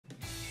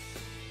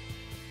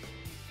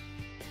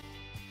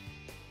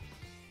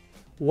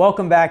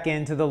Welcome back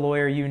into The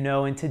Lawyer You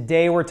Know, and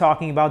today we're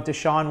talking about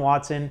Deshaun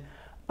Watson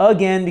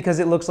again because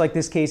it looks like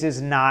this case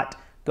is not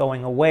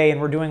going away, and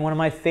we're doing one of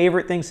my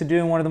favorite things to do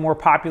in one of the more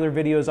popular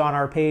videos on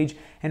our page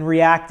and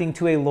reacting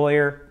to a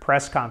lawyer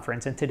press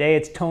conference. And today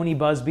it's Tony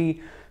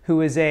Buzbee,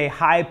 who is a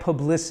high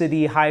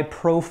publicity, high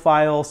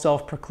profile,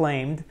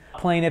 self-proclaimed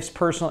plaintiff's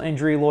personal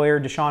injury lawyer.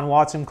 Deshaun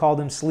Watson called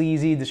him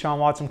sleazy. Deshaun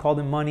Watson called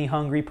him money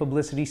hungry,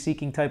 publicity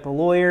seeking type of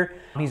lawyer.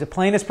 He's a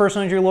plaintiff's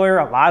personal injury lawyer.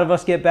 A lot of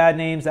us get bad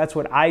names. That's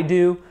what I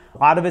do. A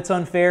lot of it's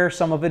unfair.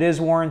 Some of it is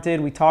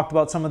warranted. We talked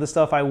about some of the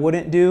stuff I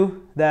wouldn't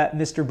do that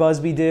Mr.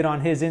 Buzbee did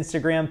on his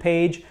Instagram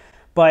page.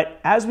 But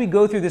as we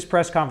go through this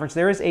press conference,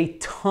 there is a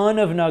ton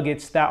of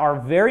nuggets that are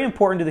very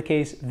important to the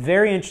case,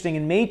 very interesting,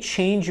 and may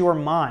change your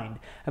mind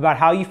about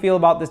how you feel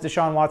about this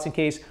Deshaun Watson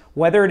case,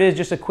 whether it is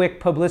just a quick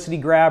publicity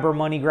grab or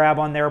money grab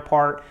on their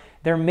part.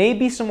 There may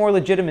be some more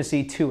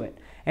legitimacy to it.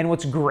 And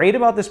what's great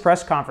about this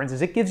press conference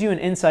is it gives you an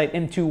insight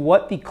into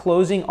what the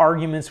closing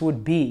arguments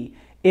would be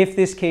if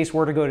this case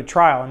were to go to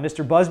trial. And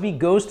Mr. Buzbee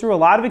goes through a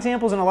lot of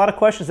examples and a lot of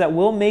questions that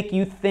will make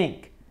you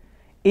think,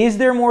 is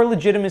there more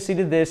legitimacy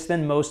to this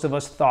than most of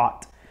us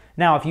thought?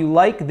 Now, if you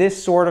like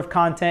this sort of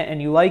content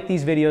and you like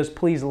these videos,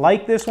 please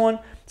like this one,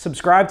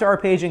 subscribe to our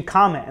page, and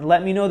comment, and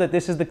let me know that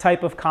this is the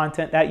type of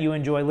content that you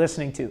enjoy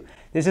listening to.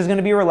 This is going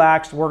to be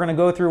relaxed. We're going to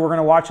go through, we're going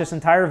to watch this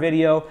entire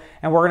video,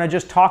 and we're going to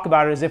just talk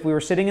about it as if we were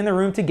sitting in the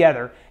room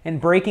together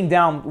and breaking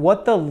down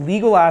what the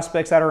legal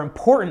aspects that are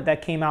important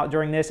that came out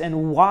during this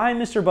and why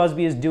Mr.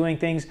 Buzbee is doing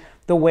things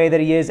the way that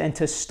he is. And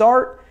to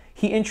start,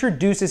 he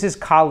introduces his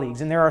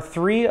colleagues, and there are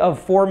 3 of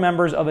 4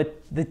 members of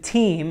the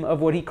team of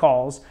what he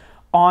calls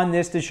on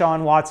this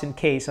Deshaun Watson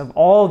case, of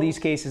all these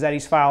cases that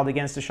he's filed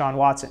against Deshaun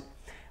Watson.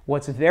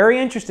 What's very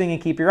interesting,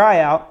 and keep your eye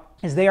out,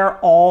 is they are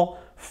all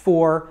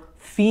 4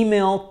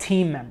 female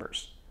team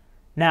members.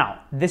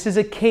 Now, this is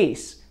a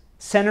case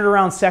centered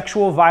around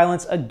sexual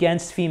violence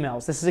against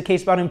females. This is a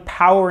case about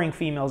empowering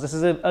females. This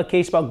is a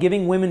case about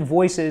giving women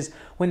voices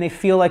when they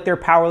feel like they're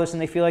powerless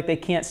and they feel like they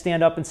can't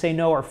stand up and say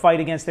no or fight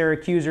against their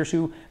accusers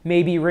who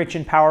may be rich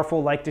and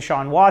powerful like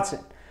Deshaun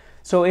Watson.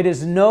 So it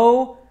is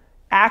no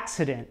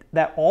accident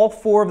that all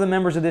 4 of the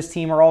members of this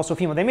team are also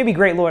female. They may be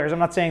great lawyers. I'm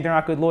not saying they're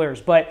not good lawyers,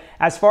 but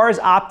as far as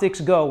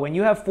optics go, when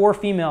you have 4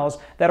 females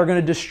that are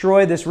going to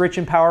destroy this rich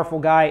and powerful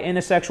guy in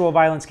a sexual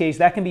violence case,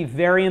 that can be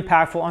very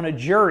impactful on a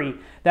jury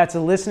that's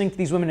listening to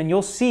these women. And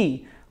you'll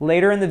see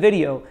later in the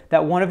video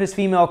that one of his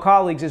female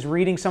colleagues is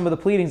reading some of the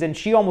pleadings and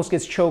she almost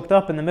gets choked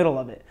up in the middle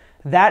of it.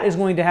 That is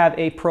going to have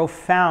a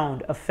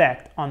profound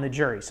effect on the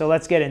jury. So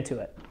let's get into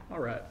it. All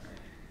right.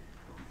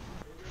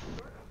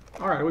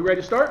 Are we ready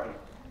to start?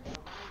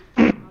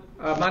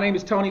 My name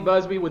is Tony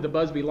Buzbee with the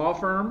Buzbee Law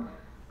Firm.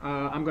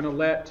 I'm going to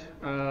let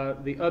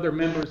the other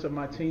members of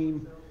my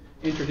team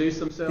introduce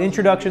themselves. The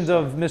introductions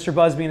of Mr.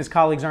 Buzbee and his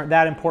colleagues aren't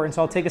that important,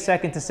 so I'll take a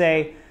second to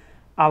say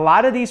a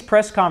lot of these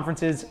press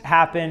conferences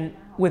happen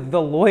with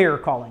the lawyer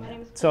calling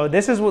it. So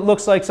this is what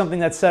looks like something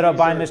that's set up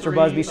by Mr.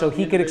 Buzbee so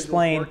he could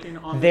explain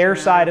their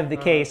side of the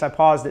case. I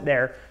paused it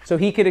there. So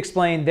he could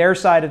explain their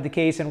side of the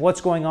case and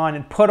what's going on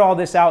and put all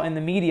this out in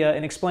the media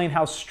and explain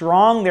how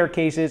strong their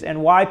case is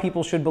and why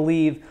people should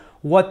believe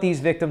what these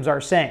victims are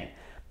saying.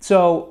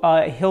 So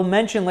he'll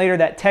mention later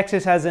that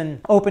Texas has an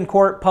open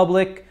court,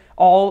 public,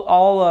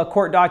 all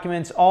court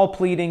documents, all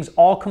pleadings,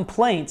 all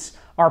complaints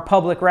are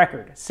public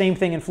record. Same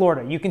thing in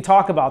Florida. You can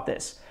talk about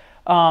this.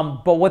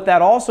 But what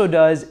that also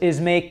does is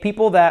make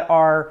people that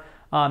are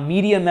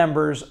media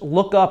members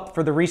look up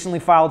for the recently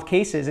filed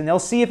cases, and they'll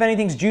see if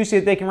anything's juicy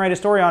that they can write a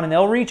story on, and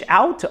they'll reach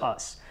out to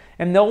us.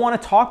 And they'll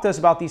want to talk to us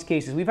about these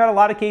cases. We've had a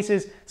lot of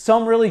cases,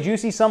 some really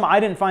juicy, some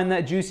I didn't find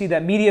that juicy,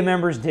 that media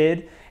members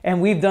did, and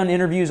we've done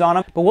interviews on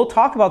them. But we'll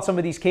talk about some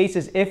of these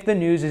cases if the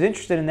news is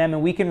interested in them,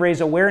 and we can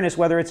raise awareness,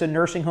 whether it's a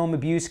nursing home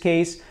abuse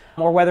case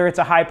or whether it's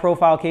a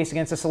high-profile case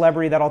against a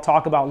celebrity that I'll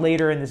talk about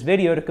later in this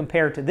video to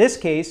compare to this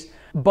case.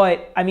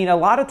 But, I mean, a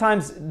lot of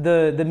times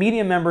the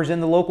media members in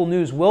the local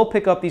news will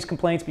pick up these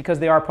complaints because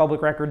they are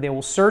public record. They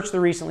will search the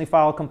recently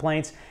filed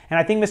complaints. And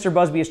I think Mr.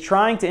 Buzbee is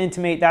trying to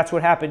intimate that's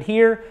what happened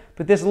here,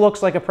 but this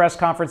looks like a press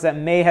conference that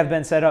may have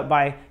been set up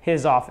by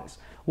his office.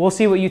 We'll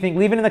see what you think.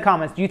 Leave it in the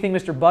comments. Do you think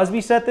Mr.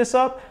 Buzbee set this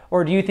up,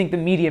 or do you think the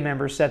media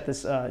members set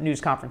this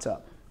news conference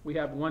up? We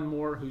have one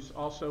more who's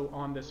also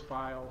on this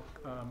file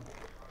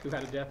who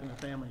had a death in the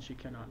family, and she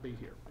cannot be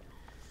here.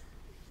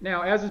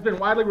 Now, as has been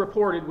widely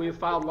reported, we have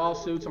filed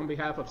lawsuits on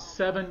behalf of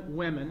 7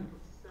 women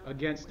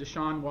against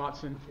Deshaun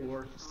Watson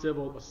for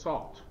civil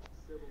assault.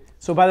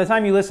 So by the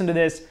time you listen to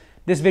this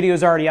video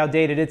is already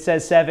outdated. It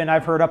says 7.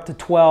 I've heard up to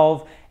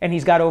 12, and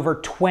he's got over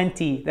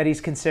 20 that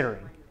he's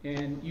considering.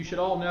 And you should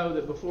all know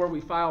that before we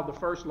filed the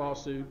first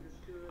lawsuit,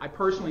 I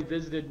personally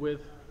visited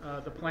with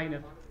the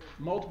plaintiff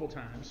multiple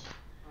times.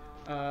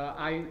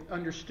 I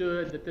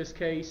understood that this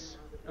case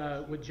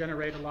would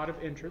generate a lot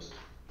of interest.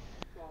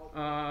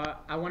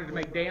 I wanted to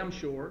make damn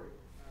sure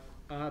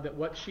that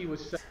what she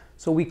was saying.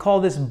 So we call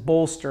this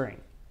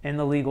bolstering in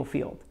the legal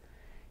field.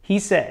 He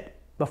said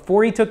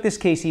before he took this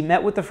case, he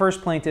met with the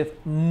first plaintiff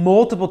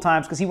multiple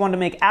times because he wanted to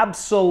make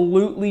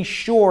absolutely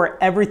sure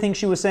everything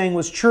she was saying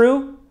was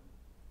true.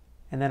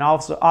 And then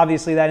also,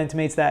 obviously, that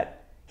intimates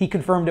that he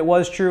confirmed it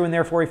was true, and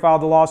therefore he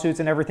filed the lawsuits,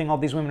 and everything all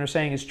these women are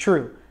saying is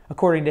true,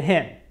 according to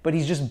him. But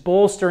he's just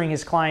bolstering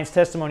his client's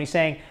testimony,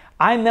 saying,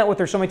 I met with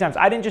her so many times.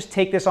 I didn't just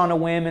take this on a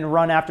whim and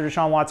run after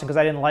Deshaun Watson because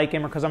I didn't like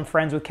him or because I'm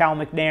friends with Cal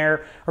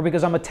McNair or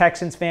because I'm a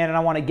Texans fan and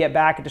I want to get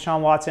back at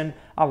Deshaun Watson.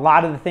 A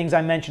lot of the things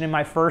I mentioned in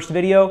my first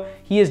video,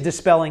 he is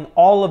dispelling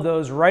all of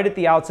those right at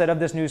the outset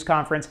of this news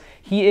conference.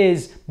 He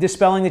is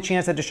dispelling the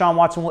chance that Deshaun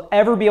Watson will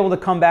ever be able to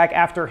come back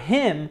after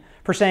him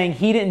for saying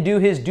he didn't do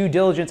his due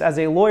diligence as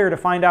a lawyer to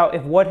find out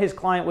if what his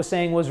client was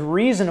saying was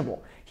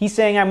reasonable. He's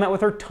saying I met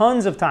with her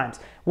tons of times.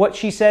 What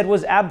she said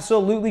was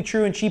absolutely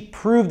true, and she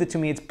proved it to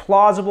me. It's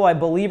plausible. I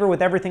believe her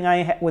with everything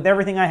I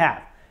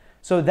have.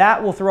 So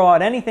that will throw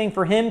out anything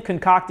for him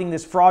concocting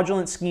this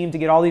fraudulent scheme to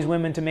get all these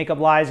women to make up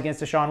lies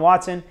against Deshaun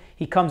Watson.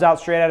 He comes out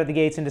straight out of the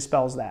gates and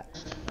dispels that.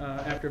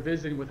 After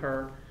visiting with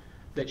her,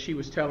 that she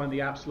was telling the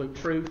absolute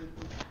truth.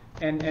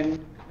 And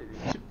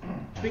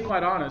to be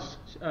quite honest,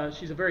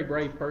 she's a very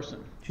brave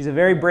person. She's a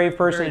very brave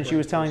person, and she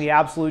was telling the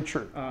absolute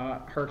truth.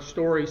 Her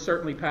story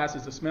certainly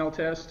passes the smell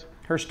test.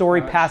 Her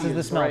story passes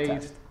the smell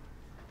test.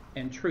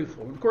 And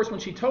truthful. And of course, when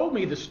she told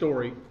me the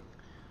story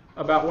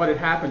about what had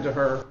happened to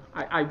her,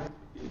 I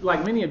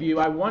like many of you,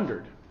 I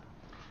wondered,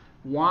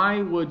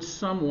 why would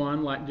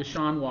someone like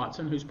Deshaun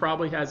Watson, who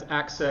probably has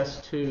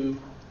access to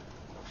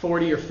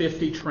 40 or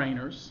 50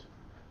 trainers,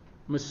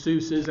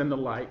 masseuses and the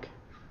like,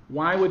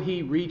 why would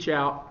he reach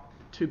out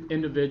to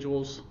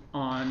individuals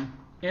on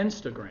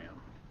Instagram?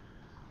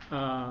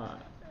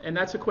 And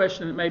that's a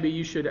question that maybe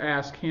you should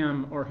ask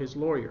him or his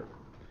lawyer.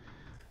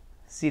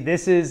 See,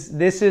 this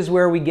is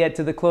where we get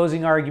to the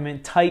closing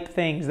argument type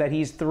things that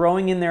he's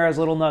throwing in there as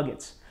little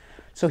nuggets.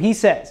 So he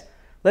says,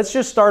 let's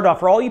just start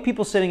off. For all you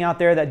people sitting out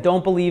there that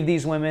don't believe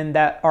these women,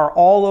 that are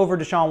all over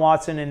Deshaun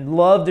Watson and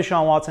love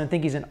Deshaun Watson and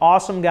think he's an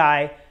awesome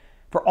guy,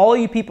 for all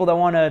you people that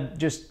want to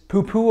just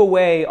poo-poo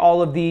away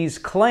all of these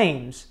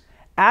claims,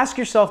 ask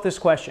yourself this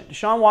question.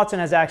 Deshaun Watson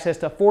has access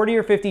to 40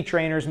 or 50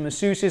 trainers,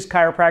 masseuses,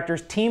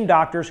 chiropractors, team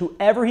doctors,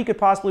 whoever he could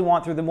possibly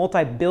want through the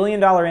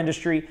multi-billion-dollar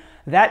industry.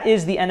 That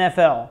is the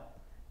NFL.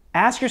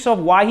 Ask yourself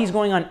why he's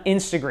going on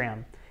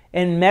Instagram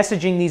and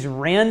messaging these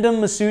random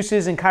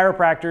masseuses and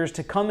chiropractors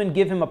to come and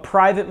give him a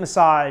private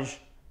massage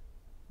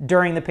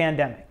during the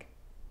pandemic.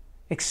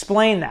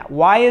 Explain that.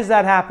 Why is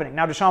that happening?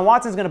 Now, Deshaun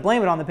Watson's going to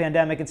blame it on the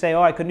pandemic and say,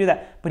 oh, I couldn't do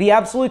that. But he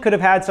absolutely could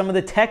have had some of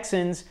the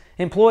Texans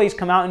employees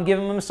come out and give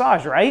him a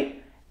massage,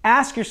 right?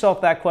 Ask yourself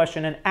that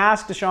question and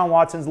ask Deshaun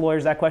Watson's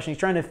lawyers that question. He's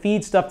trying to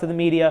feed stuff to the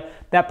media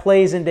that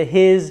plays into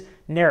his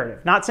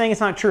narrative. Not saying it's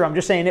not true. I'm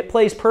just saying it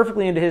plays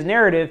perfectly into his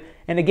narrative.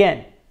 And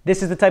again,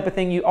 this is the type of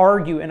thing you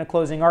argue in a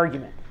closing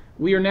argument.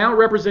 We are now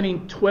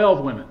representing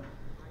 12 women,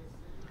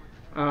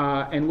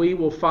 and we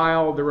will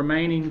file the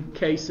remaining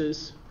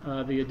cases,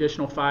 the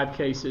additional 5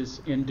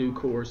 cases in due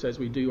course as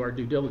we do our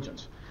due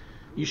diligence.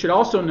 You should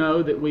also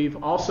know that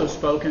we've also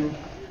spoken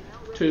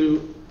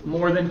to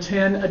more than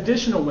 10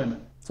 additional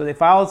women. So they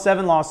filed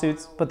 7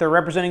 lawsuits, but they're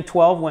representing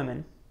 12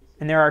 women,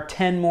 and there are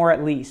 10 more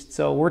at least.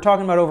 So we're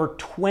talking about over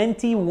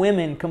 20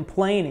 women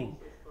complaining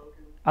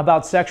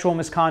about sexual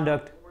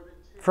misconduct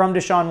from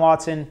Deshaun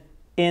Watson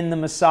in the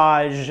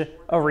massage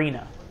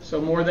arena. So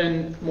more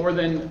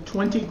than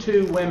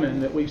 22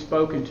 women that we've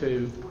spoken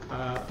to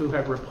who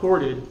have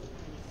reported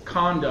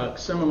conduct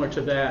similar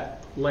to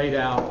that laid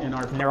out in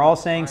our. And they're all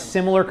saying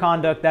similar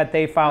conduct that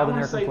they filed in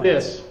their complaints. I want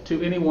to say this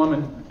to any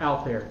woman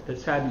out there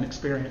that's had an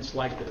experience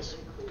like this,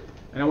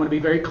 and I want to be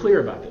very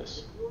clear about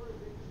this.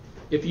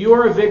 If you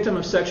are a victim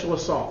of sexual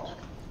assault,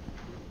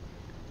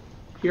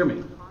 hear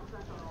me.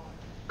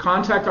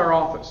 Contact our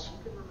office.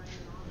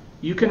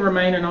 You can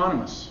remain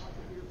anonymous.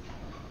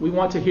 We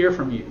want to hear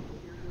from you.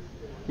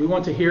 We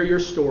want to hear your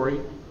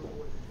story,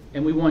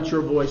 and we want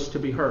your voice to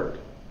be heard.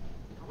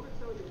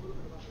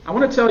 I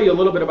want to tell you a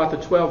little bit about the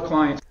 12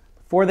 clients.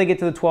 Before they get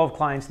to the 12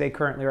 clients they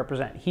currently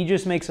represent, he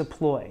just makes a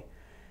ploy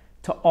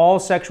to all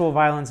sexual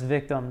violence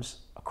victims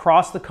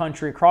across the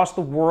country, across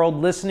the world,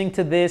 listening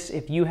to this.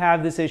 If you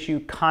have this issue,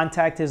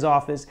 contact his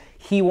office.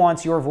 He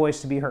wants your voice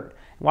to be heard.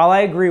 While I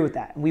agree with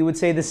that, we would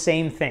say the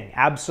same thing.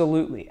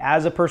 Absolutely.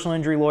 As a personal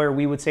injury lawyer,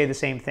 we would say the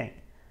same thing.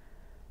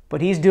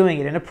 But he's doing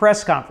it in a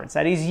press conference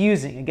that he's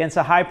using against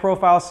a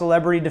high-profile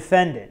celebrity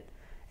defendant.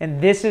 And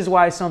this is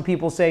why some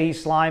people say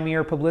he's slimy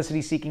or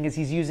publicity-seeking, is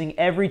he's using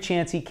every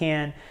chance he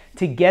can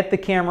to get the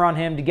camera on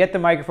him, to get the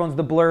microphones,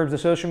 the blurbs, the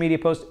social media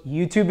posts,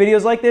 YouTube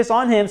videos like this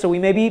on him, so we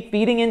may be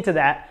feeding into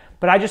that.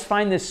 But I just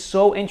find this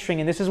so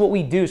interesting, and this is what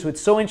we do. So it's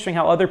so interesting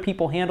how other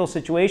people handle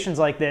situations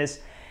like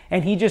this.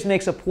 And he just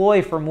makes a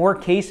ploy for more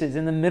cases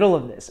in the middle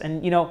of this.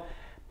 And, you know,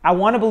 I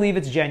want to believe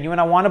it's genuine.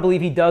 I want to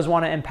believe he does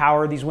want to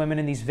empower these women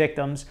and these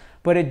victims.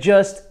 But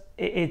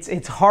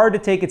it's hard to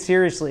take it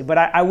seriously. But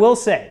I will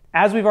say,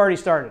 as we've already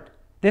started,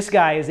 this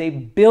guy is a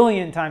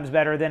billion times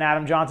better than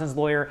Adam Johnson's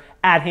lawyer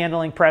at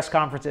handling press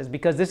conferences,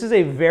 because this is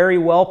a very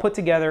well put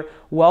together,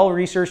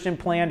 well-researched and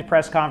planned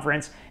press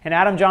conference. And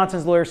Adam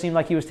Johnson's lawyer seemed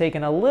like he was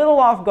taken a little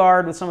off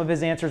guard with some of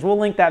his answers. We'll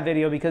link that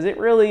video because it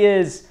really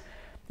is...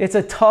 It's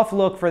a tough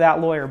look for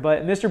that lawyer,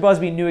 but Mr.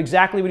 Buzbee knew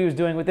exactly what he was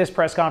doing with this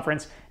press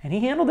conference, and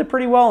he handled it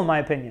pretty well, in my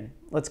opinion.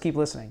 Let's keep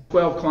listening.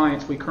 12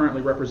 clients we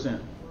currently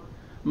represent.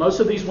 Most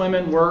of these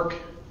women work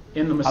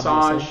in the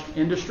massage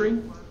industry.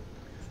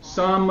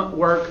 Some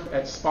work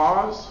at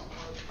spas.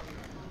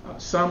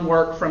 Some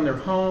work from their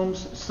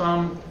homes.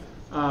 Some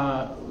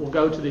will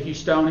go to the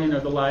Houstonian or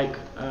the like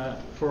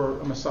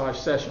for a massage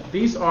session.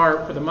 These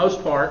are, for the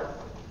most part,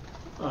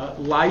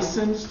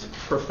 licensed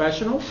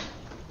professionals.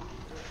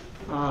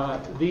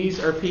 These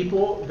are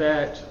people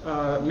that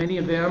many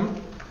of them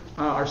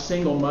are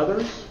single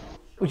mothers.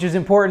 Which is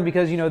important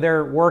because, you know,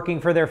 they're working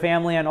for their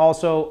family and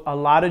also a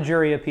lot of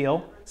jury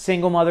appeal.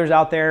 Single mothers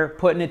out there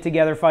putting it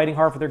together, fighting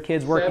hard for their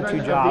kids, working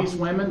 2 jobs. 7 of these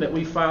women that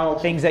we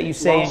filed things that you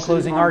say in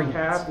closing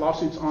arguments.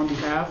 Lawsuits on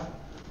behalf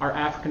are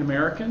African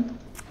American.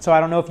 So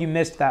I don't know if you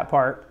missed that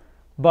part,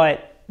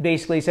 but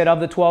basically he said of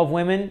the 12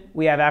 women,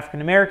 we have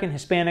African American,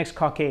 Hispanics,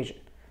 Caucasian.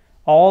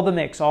 All the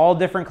mix, all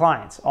different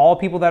clients, all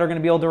people that are going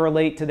to be able to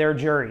relate to their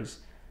juries.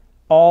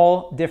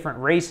 All different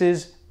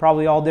races,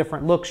 probably all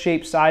different looks,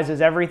 shapes,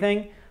 sizes,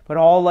 everything, but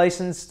all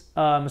licensed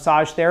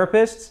massage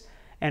therapists,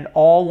 and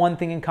all one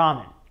thing in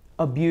common: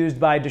 abused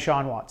by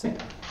Deshaun Watson.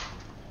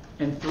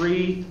 And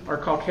 3 are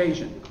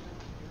Caucasian.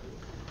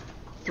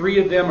 3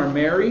 of them are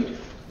married.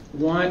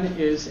 1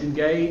 is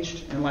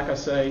engaged, and like I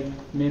say,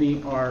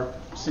 many are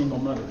single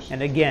mothers.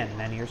 And again,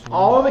 many are single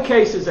All of the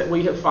cases that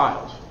we have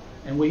filed,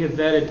 and we have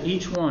vetted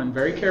each one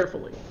very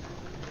carefully,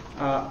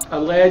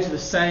 allege the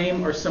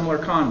same or similar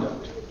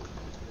conduct.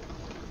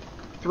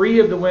 3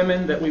 of the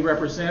women that we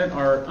represent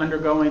are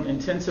undergoing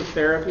intensive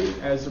therapy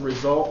as a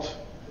result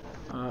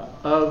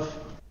of...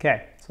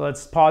 Okay, so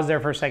let's pause there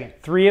for a second.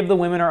 3 of the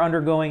women are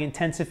undergoing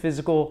intensive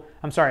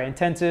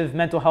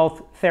mental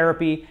health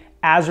therapy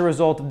as a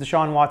result of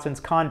Deshaun Watson's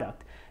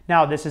conduct.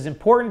 Now, this is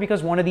important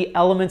because one of the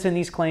elements in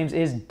these claims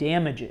is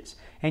damages.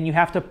 And you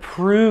have to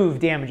prove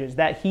damages,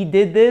 that he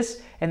did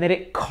this and that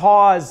it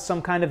caused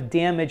some kind of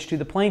damage to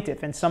the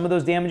plaintiff. And some of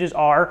those damages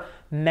are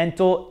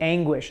mental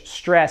anguish,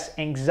 stress,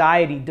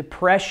 anxiety,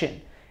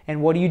 depression.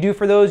 And what do you do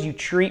for those? You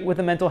treat with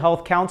a mental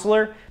health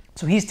counselor.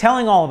 So he's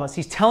telling all of us,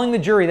 he's telling the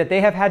jury that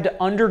they have had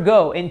to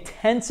undergo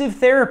intensive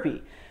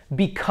therapy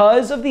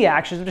because of the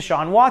actions of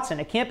Deshaun Watson.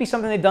 It can't be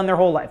something they've done their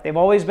whole life. They've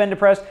always been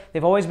depressed,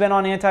 they've always been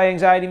on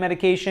anti-anxiety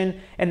medication,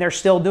 and they're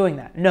still doing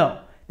that. No.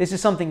 This is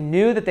something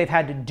new that they've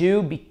had to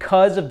do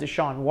because of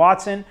Deshaun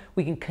Watson.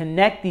 We can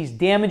connect these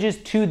damages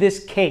to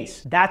this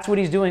case. That's what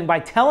he's doing by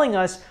telling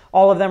us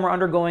all of them are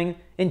undergoing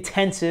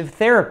intensive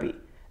therapy.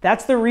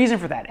 That's the reason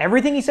for that.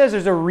 Everything he says,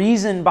 there's a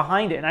reason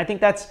behind it. And I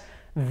think that's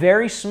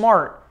very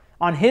smart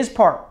on his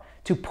part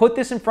to put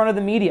this in front of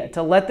the media,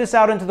 to let this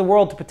out into the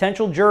world, to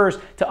potential jurors,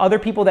 to other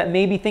people that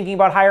may be thinking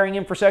about hiring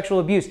him for sexual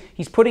abuse.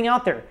 He's putting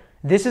out there,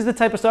 this is the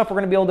type of stuff we're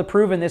going to be able to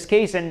prove in this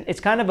case, and it's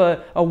kind of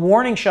a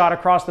warning shot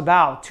across the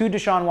bow to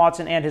Deshaun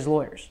Watson and his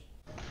lawyers.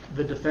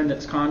 The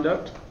defendant's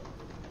conduct.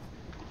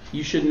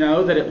 You should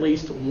know that at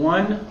least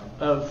one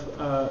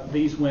of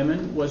these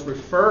women was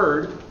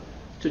referred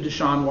to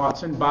Deshaun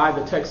Watson by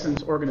the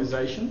Texans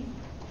organization.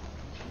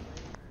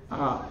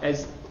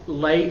 As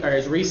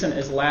recent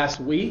as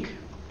last week,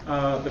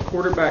 the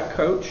quarterback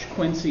coach,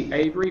 Quincy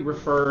Avery,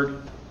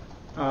 referred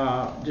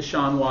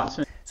Deshaun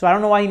Watson. So I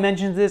don't know why he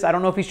mentions this. I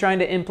don't know if he's trying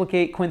to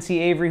implicate Quincy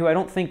Avery, who I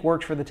don't think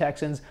works for the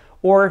Texans,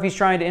 or if he's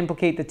trying to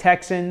implicate the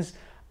Texans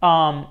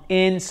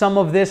in some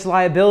of this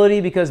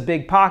liability because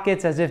big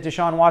pockets, as if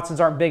Deshaun Watson's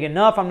aren't big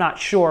enough. I'm not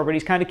sure, but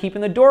he's kind of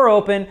keeping the door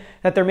open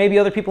that there may be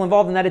other people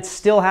involved and that it's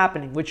still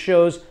happening, which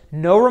shows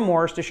no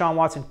remorse. Deshaun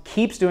Watson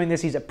keeps doing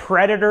this. He's a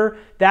predator.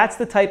 That's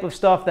the type of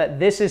stuff that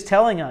this is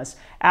telling us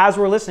as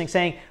we're listening,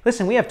 saying,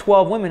 listen, we have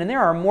 12 women and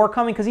there are more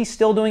coming because he's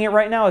still doing it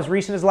right now as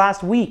recent as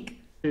last week.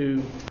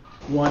 To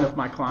one of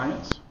my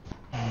clients.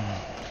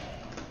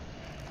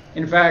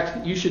 In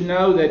fact, you should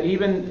know that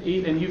even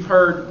you've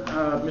heard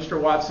Mr.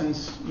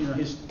 Watson's,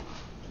 his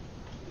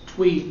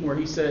tweet where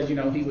he said,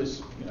 he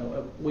was,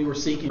 we were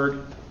seeking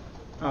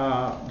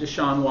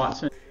Deshaun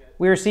Watson.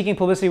 We were seeking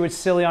publicity, which is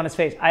silly on his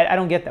face. I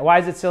don't get that. Why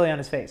is it silly on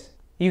his face?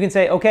 You can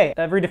say, okay,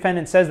 every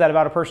defendant says that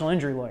about a personal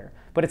injury lawyer,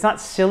 but it's not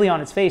silly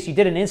on its face. You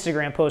did an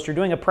Instagram post, you're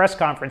doing a press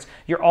conference,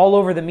 you're all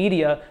over the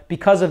media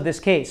because of this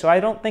case. So I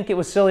don't think it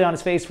was silly on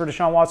his face for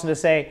Deshaun Watson to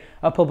say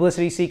a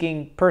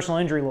publicity-seeking personal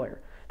injury lawyer.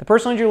 The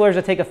personal injury lawyers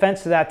that take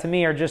offense to that, to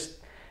me, are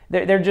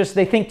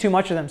they think too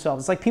much of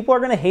themselves. It's like people are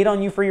going to hate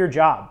on you for your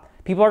job.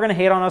 People are going to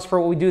hate on us for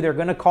what we do. They're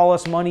going to call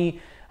us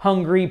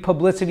money-hungry,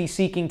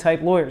 publicity-seeking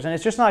type lawyers, and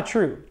it's just not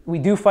true. We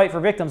do fight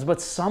for victims,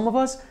 but some of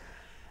us,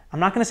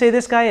 I'm not going to say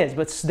this guy is,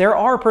 but there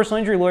are personal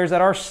injury lawyers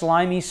that are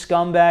slimy,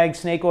 scumbag,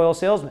 snake oil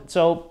salesmen.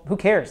 So who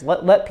cares?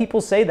 Let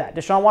people say that.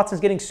 Deshaun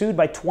Watson's getting sued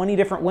by 20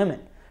 different women.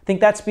 I think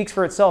that speaks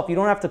for itself. You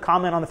don't have to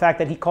comment on the fact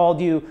that he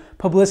called you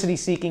publicity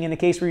seeking in a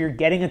case where you're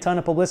getting a ton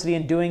of publicity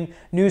and doing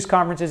news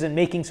conferences and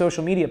making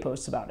social media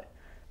posts about it.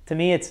 To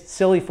me, it's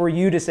silly for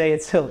you to say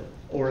it's silly.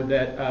 Or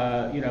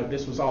that,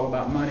 this was all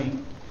about money.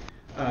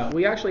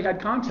 We actually had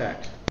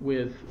contact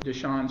with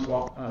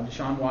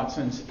Deshaun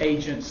Watson's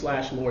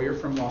agent/lawyer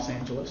from Los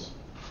Angeles,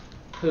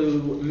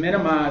 who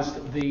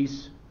minimized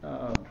these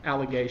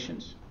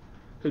allegations,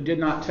 who did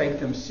not take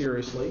them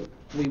seriously.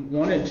 We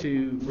wanted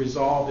to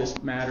resolve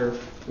this matter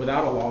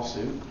without a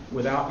lawsuit,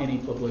 without any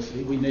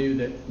publicity. We knew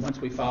that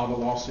once we filed a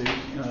lawsuit,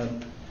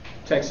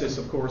 Texas,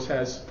 of course,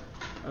 has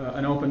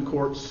an open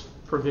courts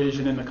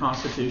provision in the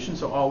Constitution,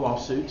 so all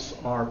lawsuits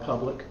are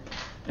public,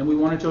 and we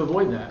wanted to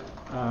avoid that.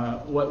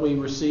 What we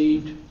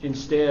received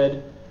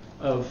instead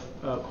of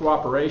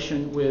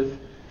cooperation with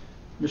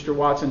Mr.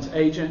 Watson's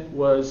agent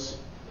was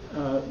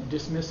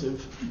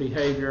dismissive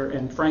behavior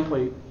and,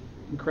 frankly,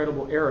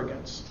 incredible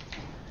arrogance.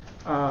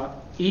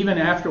 Even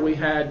after we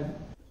had...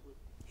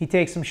 He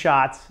takes some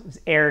shots. He was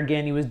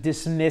arrogant. He was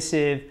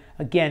dismissive.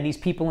 Again, these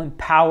people in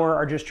power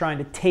are just trying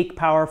to take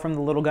power from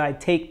the little guy,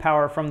 take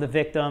power from the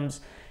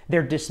victims.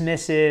 They're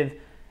dismissive.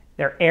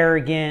 They're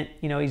arrogant.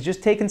 You know, he's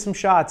just taking some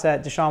shots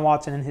at Deshaun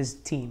Watson and his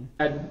team.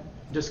 I had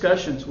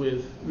discussions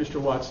with Mr.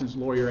 Watson's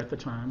lawyer at the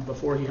time,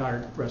 before he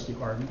hired Rusty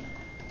Hardin.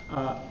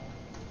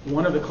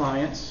 One of the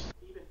clients...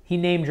 He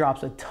name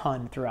drops a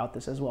ton throughout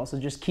this as well, so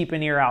just keep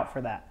an ear out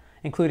for that.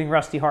 Including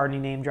Rusty Hardin, he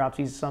name drops.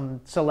 He's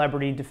some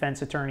celebrity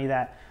defense attorney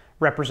that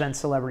represents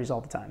celebrities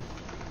all the time.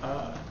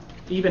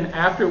 Even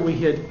after we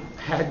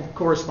had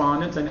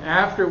correspondence and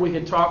after we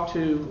had talked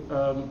to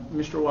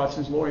Mr.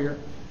 Watson's lawyer,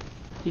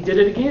 he did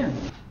it again.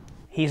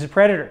 He's a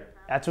predator.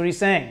 That's what he's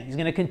saying. He's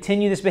going to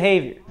continue this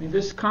behavior. I mean,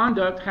 this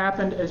conduct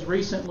happened as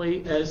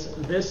recently as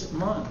this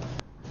month.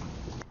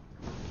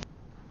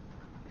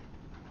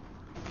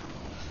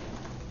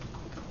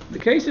 The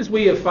cases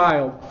we have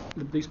filed,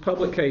 these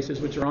public cases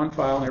which are on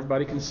file and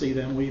everybody can see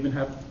them, we even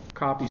have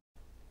copies.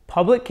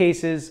 Public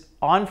cases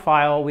on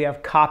file, we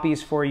have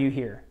copies for you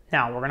here.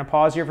 Now, we're going to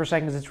pause here for a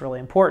second because it's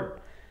really important.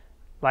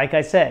 Like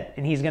I said,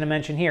 and he's going to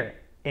mention here,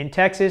 in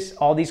Texas,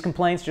 all these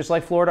complaints, just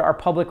like Florida, are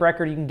public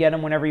record. You can get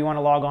them whenever you want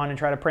to log on and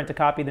try to print a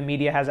copy. The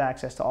media has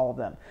access to all of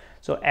them.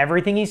 So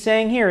everything he's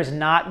saying here is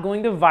not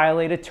going to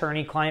violate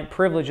attorney-client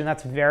privilege, and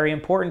that's very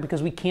important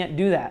because we can't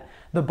do that.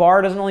 The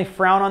bar doesn't only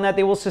frown on that,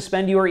 they will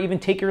suspend you or even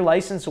take your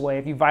license away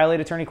if you violate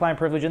attorney-client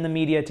privilege in the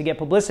media to get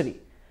publicity.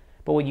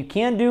 But what you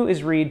can do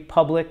is read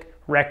public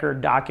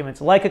record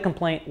documents like a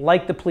complaint,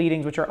 like the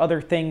pleadings, which are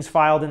other things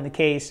filed in the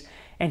case.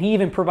 And he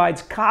even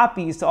provides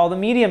copies to all the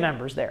media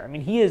members there. I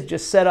mean, he is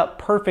just set up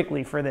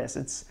perfectly for this.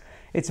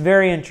 It's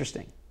very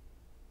interesting.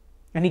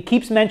 And he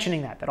keeps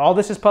mentioning that all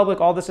this is public,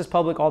 all this is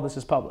public, all this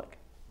is public.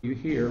 You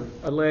hear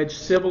alleged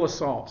civil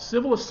assault.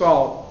 Civil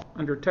assault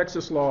under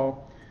Texas law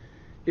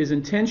is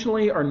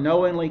intentionally or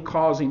knowingly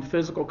causing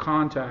physical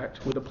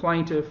contact with a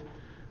plaintiff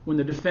when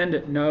the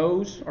defendant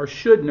knows or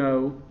should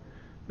know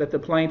that the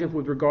plaintiff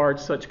would regard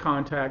such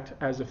contact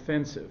as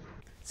offensive.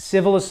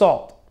 Civil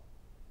assault.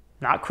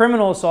 Not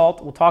criminal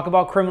assault. We'll talk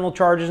about criminal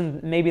charges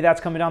and maybe that's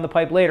coming down the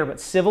pipe later, but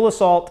civil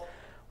assault,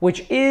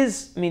 which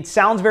is, I mean,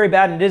 sounds very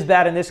bad and it is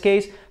bad in this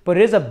case, but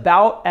it is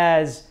about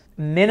as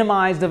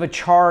minimized of a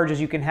charge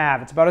as you can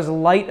have. It's about as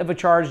light of a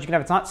charge as you can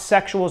have. It's not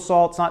sexual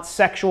assault. It's not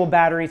sexual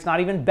battery. It's not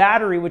even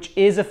battery, which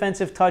is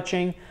offensive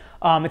touching.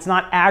 It's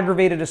not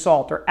aggravated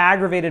assault or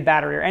aggravated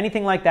battery or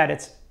anything like that.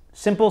 It's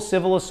simple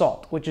civil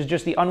assault, which is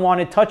just the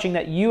unwanted touching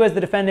that you as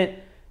the defendant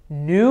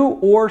knew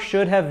or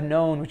should have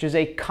known, which is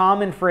a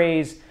common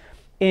phrase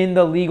in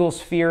the legal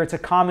sphere. It's a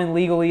common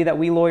legalese that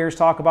we lawyers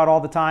talk about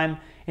all the time,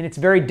 and it's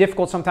very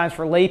difficult sometimes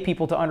for lay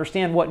people to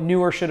understand what knew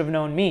or should have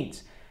known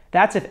means.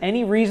 That's if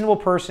any reasonable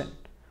person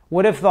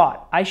would have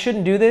thought, I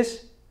shouldn't do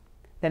this,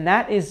 then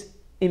that is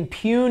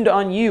impugned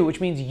on you, which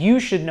means you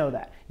should know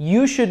that.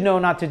 You should know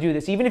not to do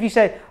this. Even if you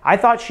say, I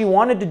thought she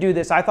wanted to do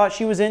this, I thought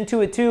she was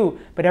into it too,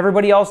 but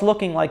everybody else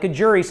looking like a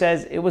jury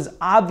says, it was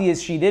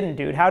obvious she didn't,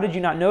 dude. How did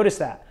you not notice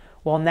that?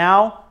 Well,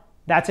 now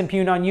that's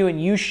impugned on you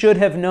and you should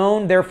have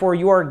known, therefore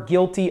you are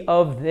guilty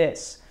of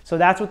this. So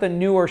that's what the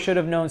knew or should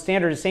have known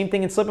standard is. Same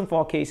thing in slip and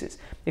fall cases.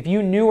 If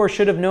you knew or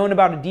should have known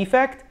about a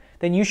defect,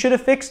 then you should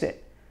have fixed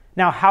it.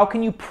 Now, how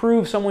can you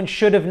prove someone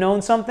should have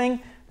known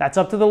something? That's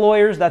up to the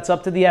lawyers. That's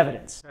up to the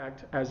evidence.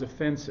 Act as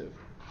offensive.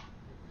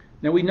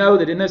 Now, we know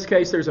that in this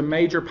case, there's a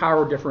major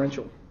power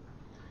differential.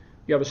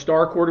 You have a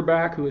star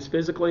quarterback who is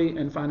physically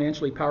and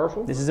financially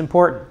powerful. This is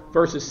important.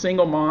 Versus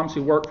single moms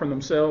who work for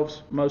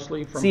themselves,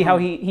 mostly from See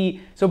home. how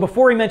so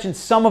before he mentioned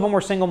some of them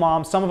were single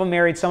moms, some of them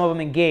married, some of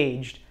them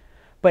engaged.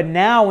 But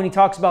now when he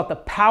talks about the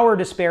power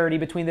disparity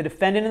between the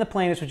defendant and the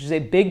plaintiffs, which is a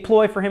big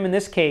ploy for him in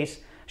this case,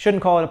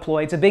 shouldn't call it a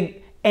ploy, it's a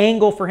big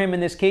angle for him in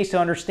this case to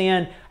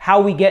understand how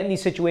we get in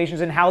these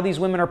situations and how these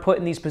women are put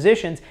in these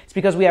positions. It's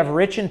because we have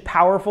rich and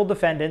powerful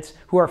defendants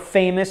who are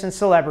famous and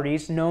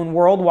celebrities, known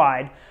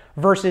worldwide,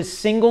 versus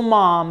single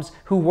moms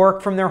who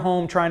work from their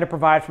home trying to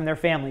provide from their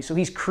family. So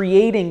he's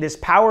creating this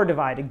power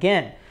divide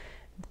again.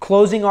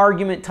 Closing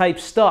argument type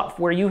stuff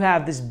where you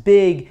have this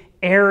big,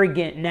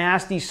 arrogant,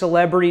 nasty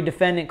celebrity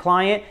defendant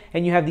client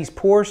and you have these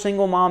poor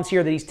single moms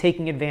here that he's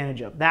taking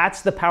advantage of.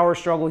 That's the power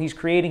struggle he's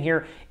creating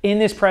here in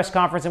this press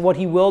conference and what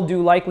he will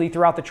do likely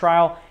throughout the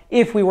trial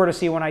if we were to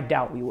see one. I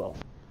doubt we will.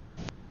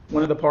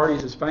 One of the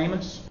parties is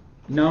famous,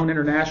 known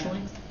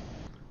internationally.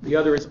 The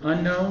other is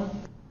unknown,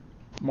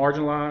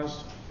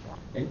 marginalized,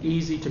 and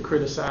easy to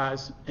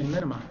criticize and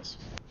minimize.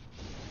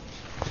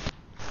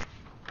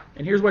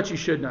 And here's what you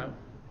should know.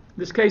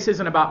 This case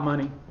isn't about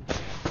money.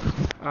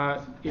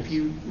 If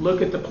you look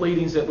at the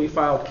pleadings that we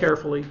filed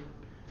carefully,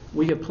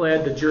 we have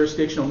pled the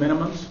jurisdictional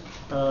minimums.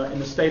 In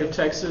the state of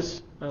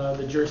Texas,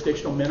 the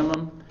jurisdictional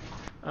minimum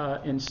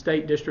in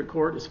state district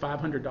court is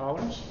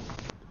 $500.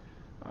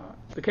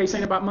 The case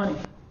ain't about money.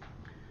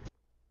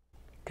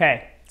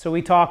 Okay, so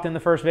we talked in the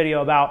first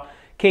video about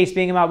case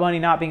being about money,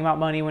 not being about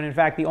money, when in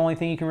fact the only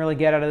thing you can really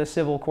get out of the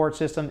civil court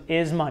system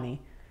is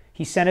money.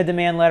 He sent a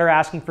demand letter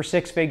asking for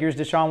 6 figures.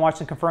 Deshaun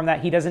Watson confirmed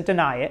that. He doesn't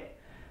deny it.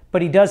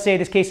 But he does say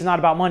this case is not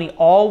about money.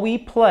 All we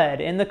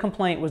pled in the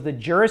complaint was the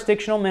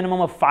jurisdictional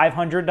minimum of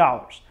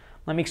 $500.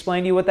 Let me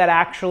explain to you what that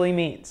actually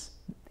means.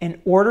 In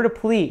order to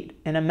plead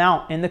an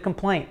amount in the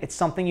complaint, it's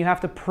something you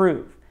have to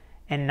prove.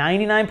 And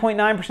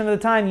 99.9% of the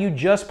time, you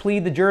just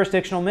plead the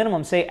jurisdictional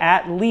minimum. Say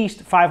at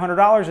least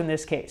 $500 in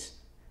this case.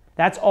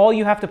 That's all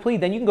you have to plead.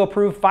 Then you can go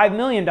prove $5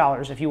 million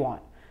if you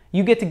want.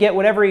 You get to get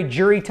whatever a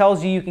jury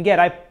tells you can get.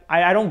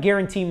 I don't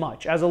guarantee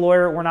much. As a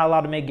lawyer, we're not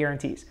allowed to make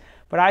guarantees.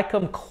 But I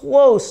come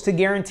close to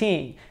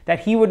guaranteeing that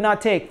he would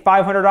not take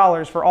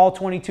 $500 for all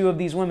 22 of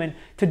these women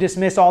to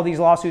dismiss all these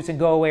lawsuits and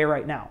go away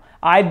right now.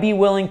 I'd be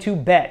willing to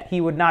bet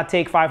he would not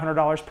take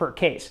 $500 per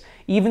case,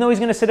 even though he's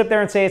going to sit up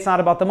there and say it's not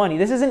about the money.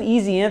 This is an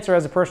easy answer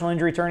as a personal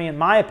injury attorney, in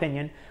my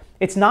opinion.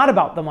 It's not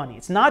about the money.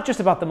 It's not just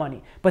about the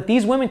money. But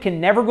these women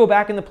can never go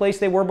back in the place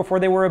they were before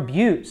they were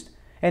abused.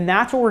 And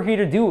that's what we're here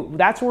to do.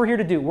 That's what we're here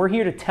to do. We're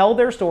here to tell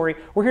their story.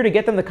 We're here to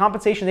get them the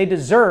compensation they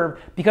deserve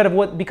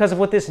because of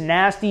what this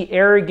nasty,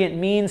 arrogant,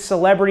 mean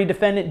celebrity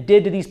defendant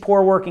did to these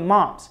poor working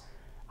moms.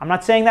 I'm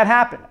not saying that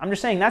happened. I'm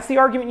just saying that's the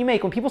argument you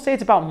make. When people say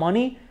it's about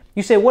money,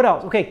 you say, what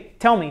else? Okay,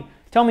 tell me,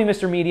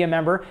 Mr. Media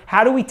Member,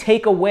 how do we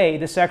take away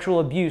the sexual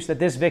abuse that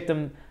this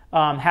victim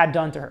had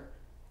done to her?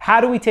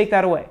 How do we take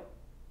that away?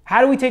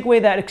 How do we take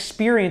away that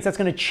experience that's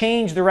going to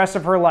change the rest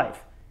of her life?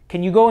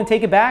 Can you go and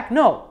take it back?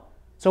 No.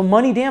 So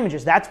money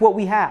damages, that's what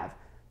we have.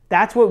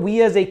 That's what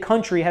we as a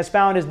country has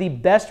found as the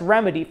best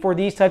remedy for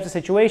these types of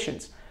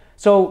situations.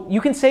 So you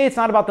can say it's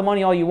not about the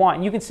money all you want,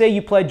 and you can say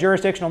you pled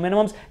jurisdictional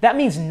minimums. That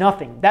means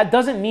nothing. That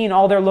doesn't mean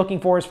all they're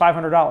looking for is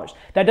 $500.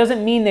 That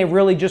doesn't mean they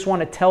really just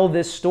want to tell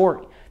this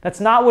story. That's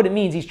not what it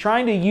means. He's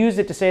trying to use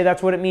it to say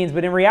that's what it means.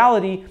 But in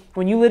reality,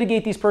 when you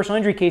litigate these personal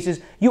injury cases,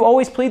 you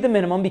always plead the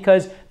minimum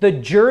because the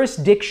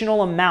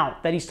jurisdictional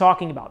amount that he's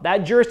talking about, that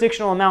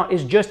jurisdictional amount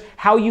is just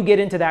how you get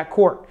into that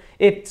court.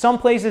 If some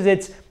places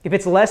if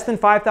it's less than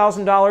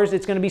 $5,000,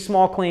 it's going to be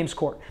small claims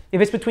court. If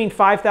it's between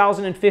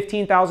 $5,000 and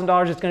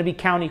 $15,000, it's going to be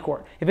county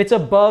court. If it's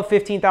above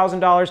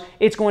 $15,000,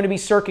 it's going to be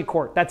circuit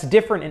court. That's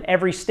different in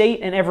every state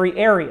and every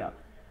area.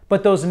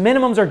 But those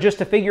minimums are just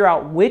to figure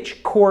out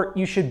which court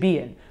you should be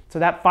in. So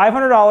that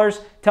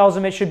 $500 tells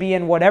them it should be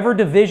in whatever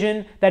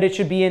division that it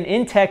should be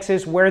in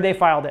Texas where they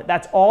filed it.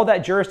 That's all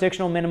that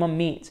jurisdictional minimum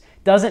means.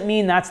 Doesn't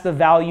mean that's the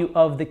value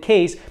of the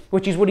case,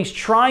 which is what he's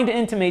trying to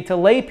intimate to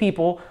lay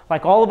people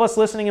like all of us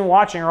listening and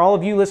watching, or all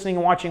of you listening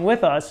and watching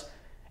with us,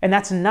 and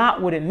that's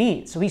not what it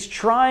means. So he's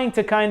trying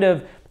to kind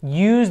of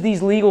use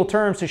these legal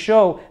terms to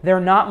show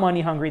they're not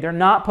money hungry, they're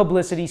not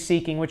publicity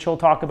seeking, which he'll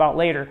talk about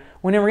later,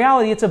 when in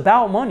reality it's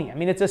about money. I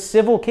mean, it's a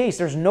civil case.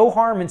 There's no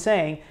harm in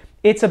saying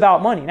it's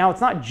about money. Now,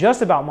 it's not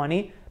just about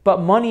money,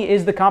 but money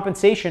is the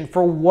compensation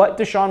for what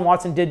Deshaun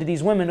Watson did to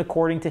these women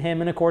according to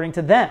him and according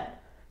to them.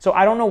 So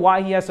I don't know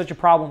why he has such a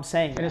problem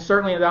saying that. And it's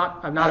certainly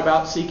not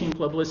about seeking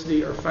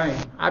publicity or fame.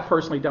 I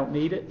personally don't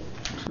need it,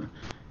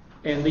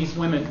 and these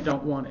women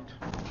don't want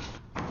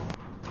it.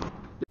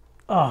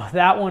 Oh,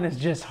 that one is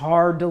just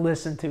hard to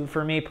listen to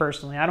for me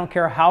personally. I don't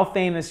care how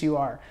famous you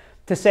are.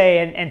 To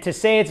say, and to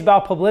say it's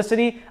about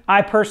publicity,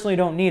 I personally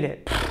don't need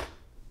it.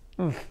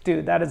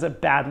 Dude, that is a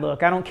bad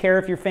look. I don't care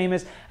if you're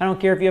famous. I don't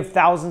care if you have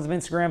thousands of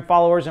Instagram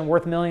followers and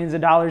worth millions of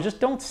dollars. Just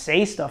don't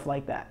say stuff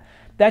like that.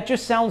 That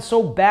just sounds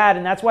so bad,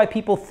 and that's why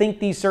people think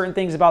these certain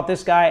things about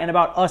this guy and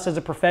about us as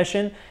a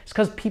profession. It's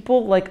because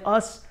people like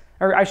us,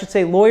 or I should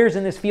say lawyers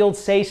in this field,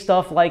 say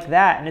stuff like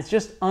that, and it's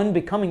just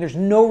unbecoming. There's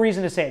no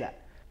reason to say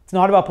that. It's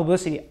not about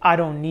publicity. I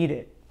don't need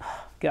it.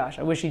 Gosh,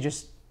 I wish he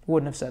just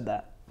wouldn't have said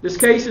that. This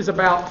case is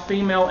about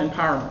female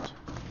empowerment,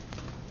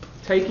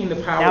 taking the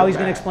power Now he's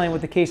going to explain what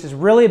the case is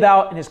really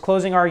about, and his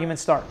closing argument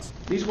starts.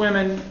 These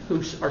women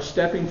who are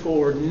stepping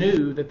forward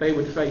knew that they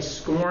would face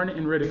scorn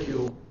and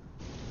ridicule.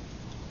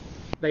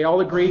 They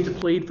all agreed to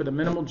plead for the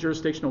minimal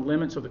jurisdictional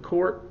limits of the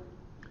court,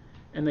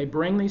 and they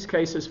bring these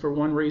cases for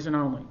one reason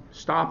only: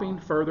 stopping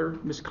further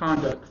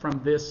misconduct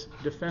from this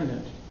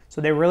defendant. So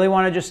they really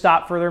want to just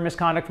stop further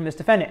misconduct from this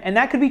defendant. And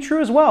that could be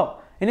true as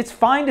well. And it's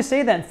fine to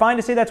say that, and fine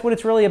to say that's what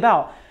it's really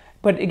about.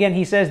 But again,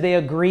 he says they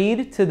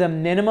agreed to the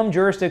minimum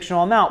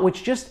jurisdictional amount,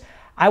 which just,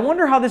 I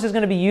wonder how this is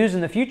going to be used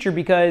in the future,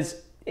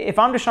 because if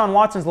I'm Deshaun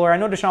Watson's lawyer, I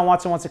know Deshaun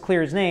Watson wants to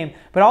clear his name,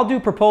 but I'll do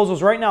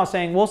proposals right now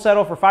saying we'll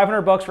settle for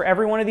 $500 for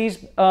every one of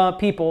these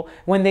people.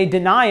 When they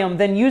deny them,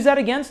 then use that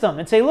against them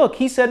and say, look,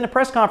 he said in a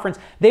press conference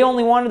they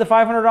only wanted the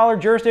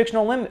 $500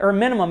 jurisdictional limit or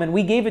minimum, and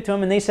we gave it to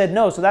them and they said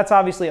no, so that's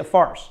obviously a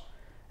farce.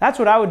 That's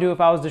what I would do if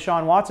I was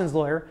Deshaun Watson's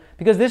lawyer,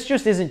 because this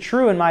just isn't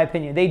true in my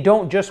opinion. They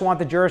don't just want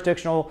the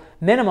jurisdictional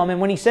minimum,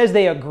 and when he says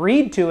they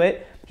agreed to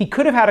it, he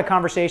could have had a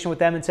conversation with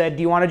them and said,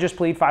 do you want to just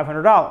plead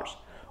 $500?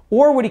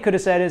 Or what he could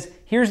have said is,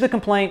 here's the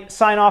complaint,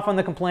 sign off on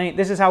the complaint,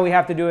 this is how we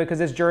have to do it because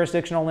it's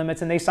jurisdictional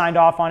limits, and they signed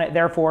off on it,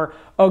 therefore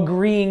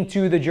agreeing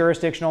to the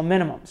jurisdictional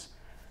minimums.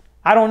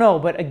 I don't know,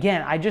 but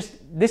again,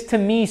 this to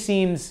me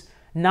seems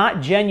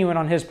not genuine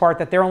on his part,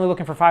 that they're only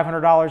looking for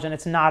 $500 and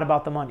it's not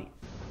about the money.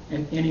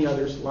 And any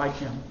others like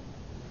him.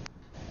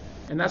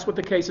 And that's what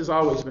the case has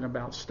always been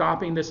about,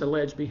 stopping this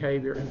alleged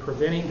behavior and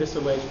preventing this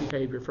alleged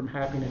behavior from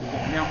happening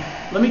again.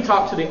 Now, let me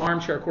talk to the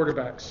armchair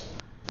quarterbacks.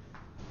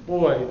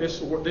 Boy,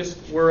 this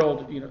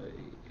world, you know,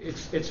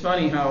 it's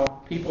funny how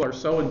people are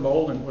so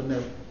emboldened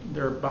when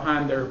they're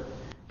behind their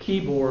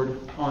keyboard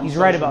on He's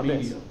social right about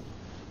media. this.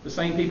 The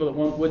same people that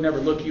would never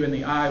look you in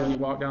the eye when you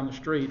walk down the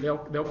street,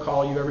 they'll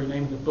call you every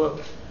name in the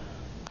book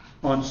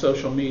on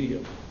social media.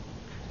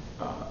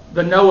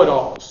 The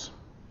know-it-alls,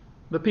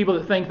 the people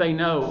that think they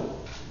know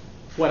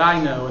what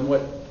I know and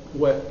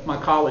what my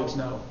colleagues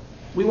know.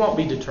 We won't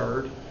be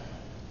deterred.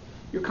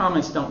 Your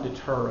comments don't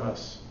deter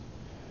us.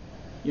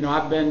 You know,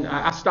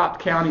 I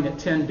stopped counting at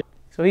 10.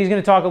 So he's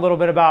going to talk a little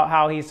bit about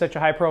how he's such a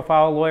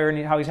high-profile lawyer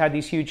and how he's had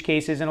these huge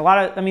cases. And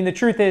the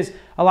truth is,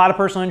 a lot of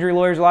personal injury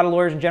lawyers, a lot of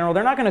lawyers in general,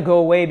 they're not going to go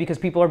away because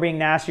people are being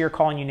nasty or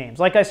calling you names.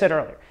 Like I said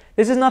earlier,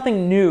 this is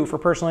nothing new for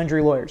personal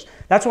injury lawyers.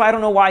 That's why I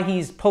don't know why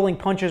he's pulling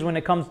punches when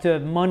it comes to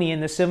money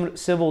in the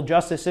civil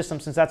justice system,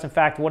 since that's in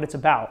fact what it's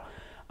about.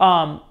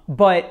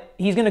 But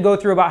he's going to go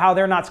through about how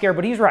they're not scared.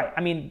 But he's right.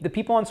 I mean, the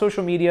people on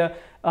social media,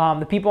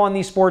 the people on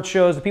these sports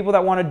shows, the people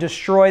that want to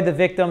destroy the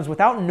victims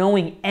without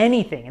knowing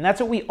anything. And that's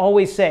what we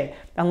always say.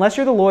 Unless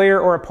you're the lawyer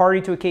or a party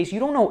to a case, you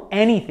don't know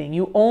anything.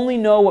 You only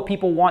know what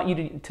people want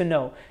you to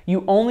know.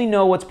 You only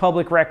know what's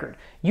public record.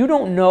 You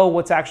don't know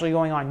what's actually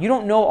going on. You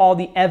don't know all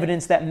the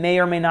evidence that may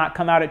or may not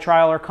come out at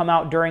trial or come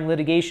out during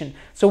litigation.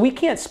 So we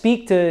can't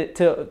speak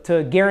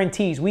to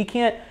guarantees. We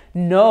can't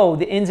know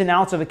the ins and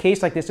outs of a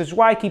case like this. This is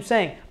why I keep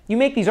saying, you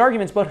make these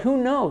arguments, but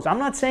who knows? I'm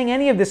not saying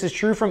any of this is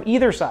true from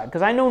either side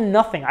because I know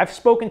nothing. I've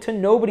spoken to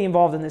nobody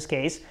involved in this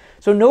case,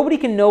 so nobody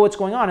can know what's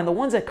going on. And the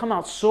ones that come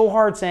out so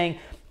hard saying,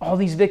 all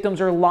these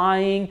victims are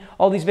lying,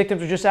 all these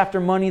victims are just after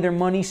money, they're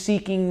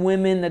money-seeking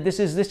women, that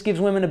this gives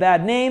women a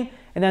bad name,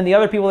 and then the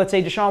other people that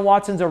say Deshaun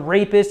Watson's a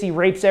rapist, he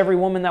rapes every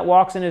woman that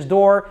walks in his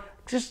door.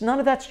 Just none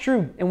of that's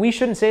true, and we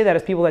shouldn't say that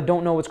as people that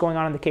don't know what's going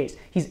on in the case.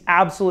 He's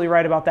absolutely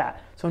right about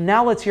that. So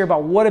now let's hear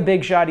about what a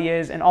big shot he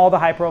is and all the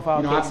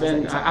high-profile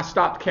cases. I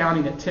stopped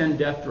counting at 10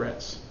 death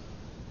threats,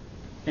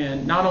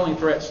 and not only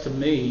threats to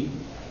me,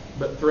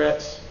 but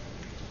threats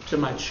to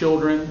my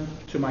children,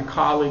 to my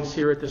colleagues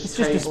here at this table. It's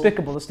just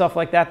despicable. The stuff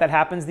like that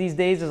happens these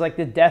days is like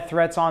the death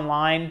threats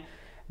online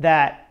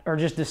that are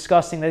just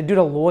disgusting. They do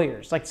to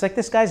lawyers. It's like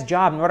this guy's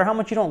job. No matter how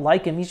much you don't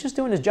like him, he's just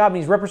doing his job, and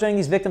he's representing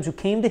these victims who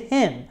came to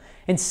him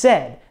and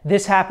said,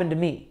 this happened to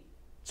me.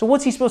 So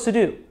what's he supposed to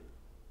do?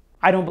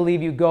 I don't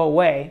believe you, go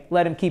away,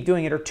 let him keep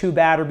doing it, or too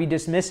bad, or be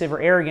dismissive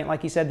or arrogant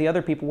like he said the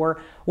other people were.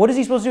 What is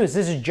he supposed to do? This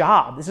is his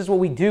job. This is what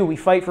we do. We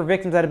fight for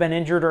victims that have been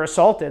injured or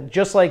assaulted,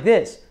 just like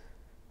this.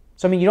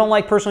 So, I mean, you don't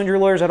like personal injury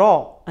lawyers at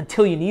all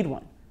until you need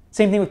one.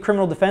 Same thing with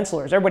criminal defense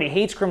lawyers. Everybody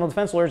hates criminal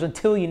defense lawyers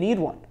until you need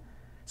one.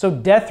 So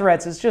death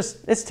threats,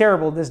 it's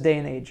terrible this day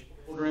and age.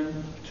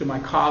 To my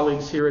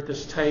colleagues here at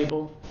this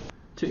table,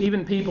 to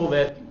even people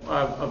that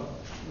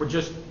were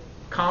just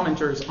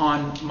commenters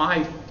on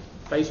my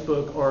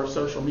Facebook or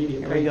social media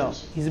pages. There you go.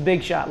 He's a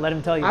big shot. Let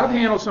him tell you. I've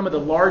handled some of the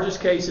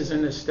largest cases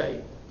in this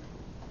state.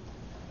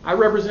 I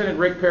represented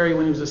Rick Perry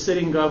when he was a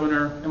sitting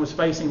governor and was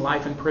facing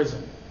life in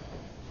prison.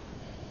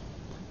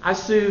 I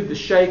sued the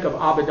Sheikh of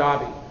Abu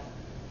Dhabi.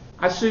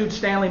 I sued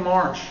Stanley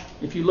Marsh.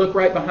 If you look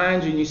right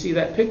behind you and you see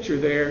that picture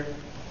there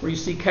where you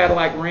see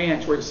Cadillac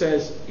Ranch where it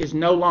says is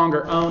no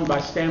longer owned by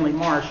Stanley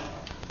Marsh,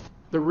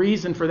 the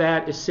reason for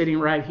that is sitting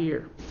right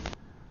here.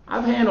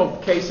 I've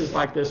handled cases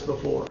like this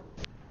before.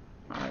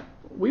 All right.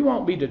 We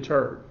won't be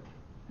deterred.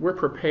 We're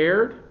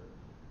prepared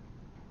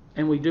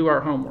and we do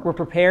our homework. We're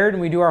prepared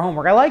and we do our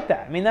homework. I like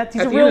that. I mean,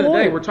 he's a real lawyer. At the end of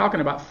the day, we're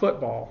talking about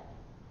football.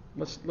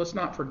 Let's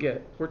not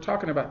forget. We're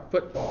talking about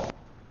football.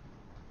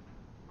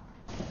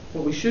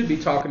 What we should be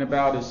talking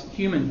about is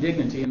human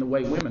dignity and the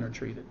way women are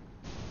treated.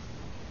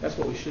 That's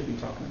what we should be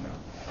talking about.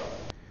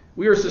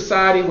 We are a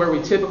society where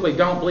we typically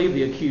don't believe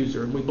the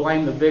accuser. We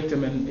blame the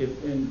victim,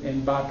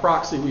 and by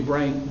proxy, we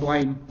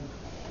blame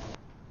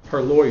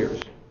her lawyers.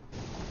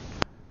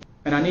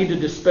 And I need to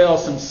dispel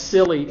some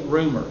silly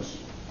rumors.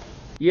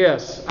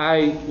 Yes,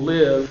 I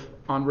live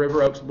on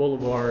River Oaks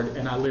Boulevard,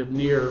 and I live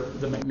near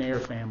the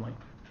McNair family.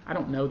 I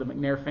don't know the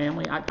McNair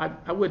family.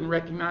 I wouldn't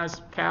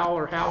recognize Cal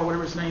or Hal or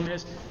whatever his name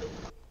is.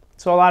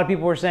 So a lot of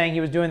people were saying he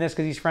was doing this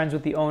because he's friends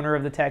with the owner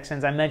of the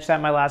Texans. I mentioned that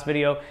in my last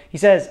video. He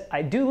says,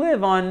 I do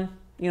live on,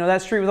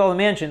 that street with all the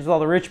mansions, with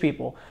all the rich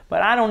people,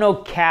 but I don't know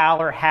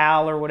Cal or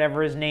Hal or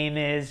whatever his name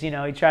is. He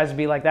tries to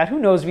be like that. Who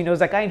knows if he knows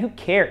that guy, and who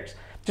cares?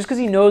 Just because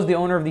he knows the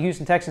owner of the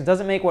Houston Texans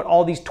doesn't make what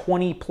all these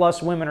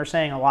 20-plus women are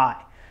saying a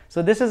lie.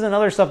 So this is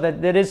another stuff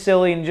that is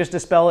silly, and just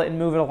dispel it and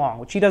move it along,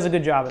 which he does a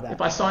good job of that.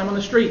 If I saw him on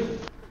the street,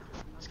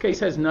 this case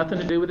has nothing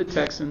to do with the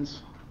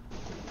Texans.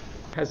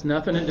 Has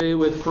nothing to do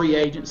with free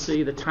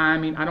agency, the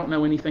timing. I don't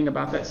know anything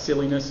about that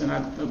silliness, and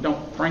I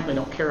frankly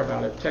don't care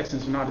about it.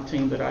 Texans are not a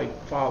team that I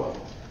follow.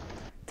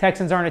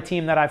 Texans aren't a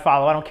team that I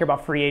follow. I don't care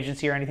about free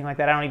agency or anything like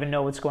that. I don't even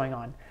know what's going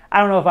on. I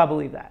don't know if I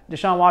believe that.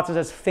 Deshaun Watson's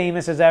as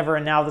famous as ever,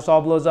 and now this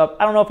all blows up.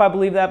 I don't know if I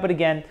believe that, but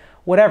again,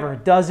 whatever.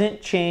 It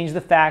doesn't change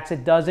the facts.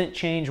 It doesn't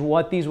change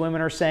what these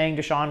women are saying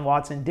Deshaun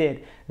Watson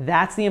did.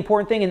 That's the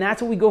important thing, and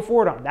that's what we go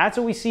forward on. That's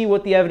what we see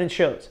what the evidence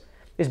shows,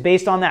 is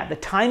based on that. The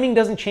timing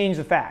doesn't change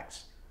the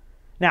facts.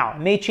 Now, it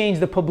may change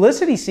the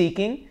publicity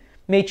seeking,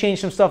 may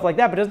change some stuff like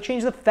that, but it doesn't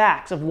change the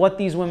facts of what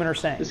these women are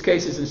saying. This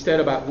case is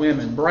instead about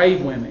women,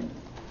 brave women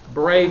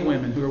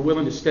who are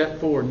willing to step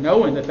forward,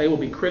 knowing that they will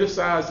be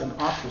criticized and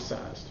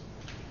ostracized.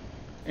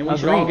 And we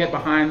should all get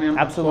behind them,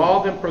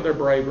 applaud them for their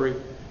bravery,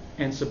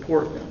 and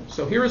support them.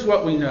 So here's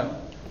what we know.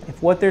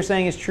 If what they're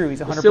saying is true,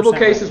 he's 100% The civil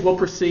right. cases will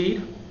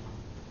proceed.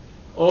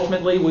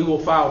 Ultimately, we will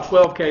file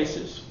 12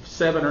 cases.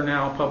 7 are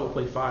now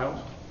publicly filed.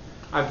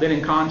 I've been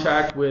in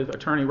contact with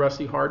Attorney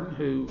Rusty Hardin,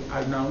 who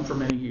I've known for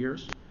many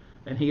years,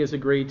 and he has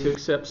agreed to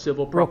accept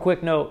civil... Real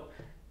quick note,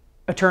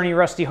 Attorney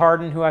Rusty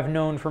Hardin, who I've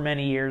known for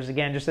many years,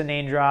 again, just a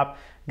name drop,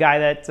 guy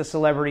that's a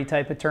celebrity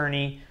type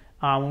attorney.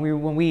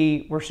 When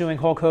we were suing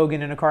Hulk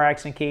Hogan in a car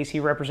accident case, he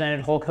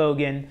represented Hulk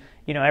Hogan.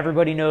 You know,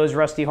 everybody knows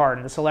Rusty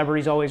Hardin. The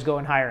celebrities always go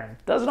and hire him.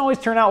 Doesn't always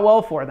turn out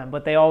well for them,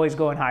 but they always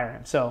go and hire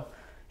him. So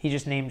he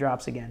just name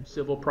drops again.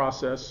 Civil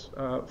process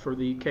for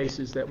the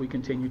cases that we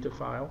continue to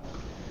file.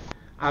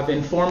 I've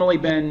informally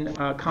been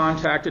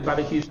contacted by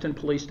the Houston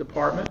Police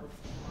Department.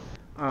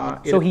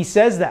 So he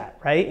says that,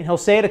 right? And he'll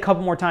say it a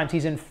couple more times.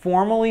 He's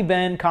informally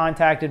been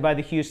contacted by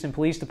the Houston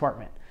Police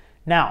Department.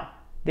 Now,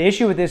 the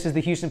issue with this is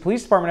the Houston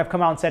Police Department have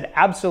come out and said,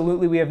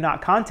 absolutely, we have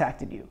not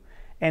contacted you.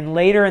 And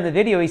later in the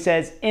video, he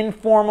says,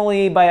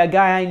 informally by a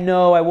guy I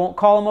know, I won't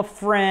call him a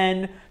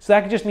friend. So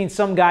that could just mean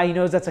some guy he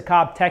knows that's a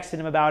cop texted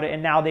him about it,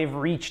 and now they've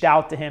reached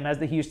out to him as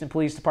the Houston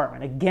Police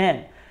Department.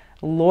 Again,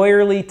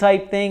 lawyerly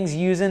type things,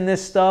 using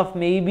this stuff,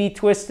 maybe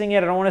twisting it.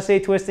 I don't want to say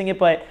twisting it,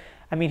 but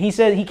I mean,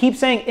 he keeps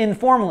saying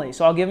informally,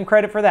 so I'll give him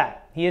credit for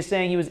that. He is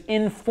saying he was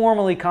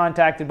informally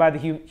contacted by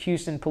the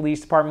Houston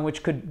Police Department,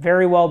 which could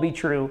very well be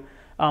true,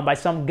 by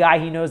some guy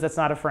he knows that's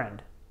not a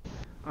friend.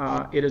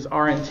 It is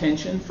our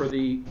intention for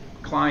the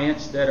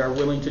clients that are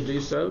willing to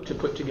do so to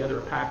put together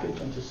a package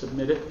and to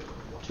submit it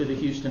to the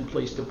Houston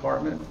Police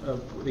Department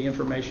of the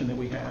information that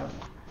we have.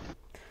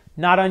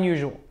 Not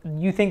unusual.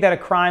 You think that a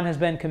crime has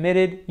been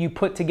committed, you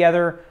put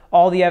together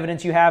all the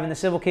evidence you have in the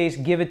civil case,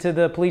 give it to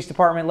the police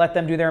department, let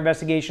them do their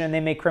investigation, and they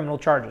make criminal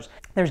charges.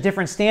 There's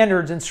different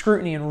standards and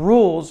scrutiny and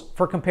rules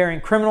for comparing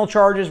criminal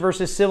charges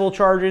versus civil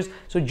charges.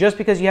 So just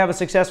because you have a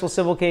successful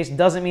civil case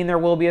doesn't mean there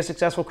will be a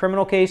successful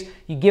criminal case.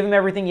 You give them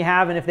everything you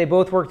have, and if they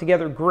both work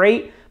together,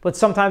 great. But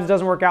sometimes it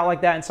doesn't work out like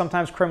that, and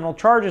sometimes criminal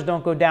charges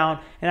don't go down.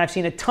 And I've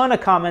seen a ton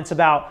of comments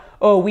about,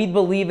 oh, we'd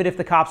believe it if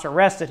the cops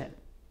arrested him,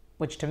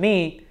 which to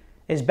me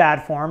is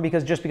bad form,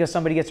 because just because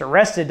somebody gets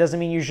arrested doesn't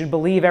mean you should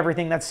believe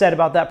everything that's said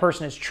about that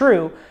person is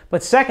true.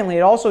 But secondly,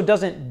 it also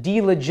doesn't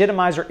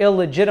delegitimize or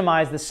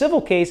illegitimize the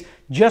civil case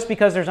just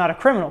because there's not a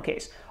criminal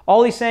case.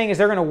 All he's saying is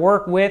they're going to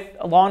work with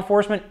law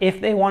enforcement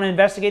if they want to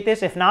investigate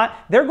this. If not,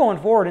 they're going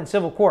forward in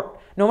civil court.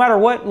 No matter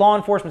what law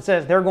enforcement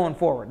says, they're going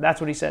forward. That's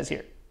what he says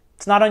here.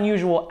 It's not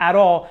unusual at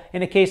all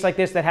in a case like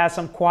this that has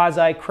some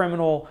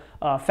quasi-criminal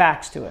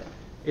facts to it.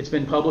 It's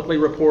been publicly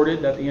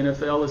reported that the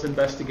NFL is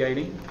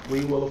investigating.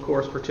 We will, of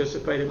course,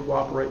 participate and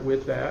cooperate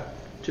with that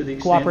to the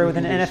extent Cooperate with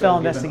an we can do NFL so,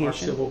 given investigation. our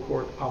civil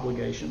court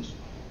obligations.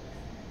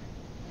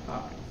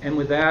 And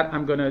with that,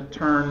 I'm going to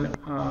turn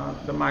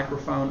the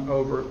microphone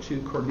over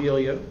to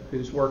Cornelia,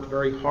 who's worked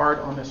very hard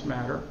on this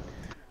matter.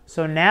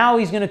 So now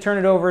he's going to turn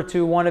it over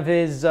to one of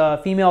his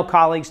female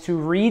colleagues to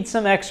read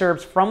some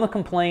excerpts from the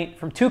complaint,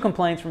 from two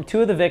complaints from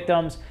two of the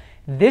victims.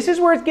 This is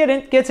where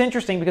it gets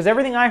interesting, because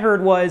everything I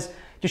heard was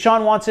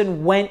Deshaun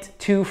Watson went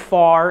too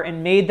far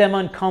and made them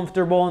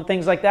uncomfortable and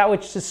things like that,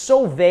 which is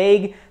so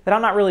vague that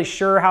I'm not really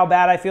sure how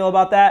bad I feel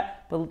about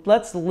that. But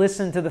let's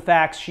listen to the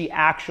facts she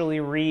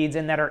actually reads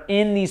and that are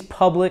in these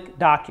public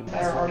documents.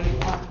 That are already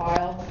on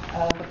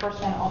file. The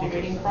first one I'll be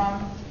reading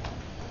from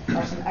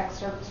are some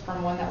excerpts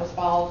from one that was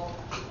filed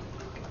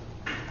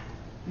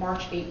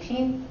March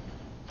 18th.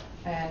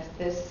 And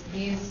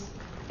these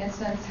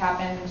incidents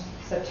happened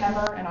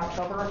September and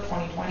October of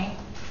 2020.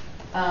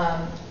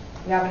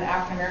 We have an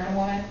African-American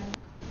woman.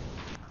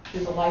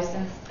 She's a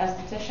licensed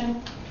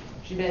esthetician.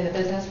 She's been in the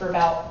business for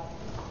about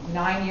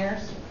 9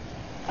 years.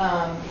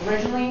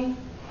 Originally,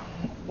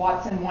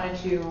 Watson wanted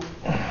to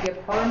give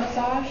her a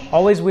massage.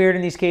 Always weird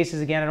in these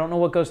cases. Again, I don't know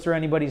what goes through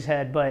anybody's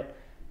head, but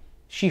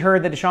she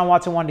heard that Deshaun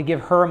Watson wanted to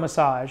give her a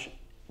massage,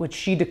 which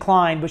she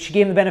declined, but she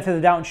gave him the benefit of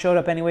the doubt and showed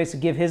up anyways to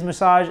give his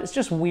massage. It's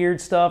just weird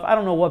stuff. I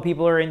don't know what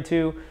people are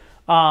into.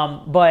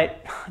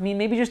 But, I mean,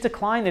 maybe just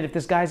decline it. If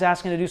this guy's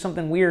asking to do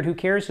something weird, who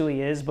cares who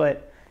he is?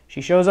 But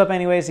she shows up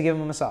anyways to give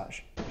him a massage.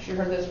 She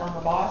heard this from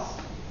her boss.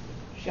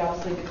 She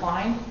obviously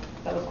declined.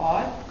 That was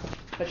odd.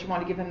 But she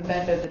wanted to give him the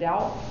benefit of the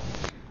doubt.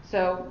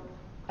 So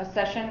a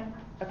session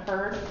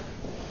occurred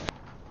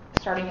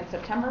starting in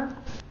September.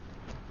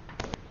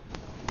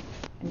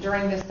 And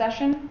during this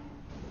session,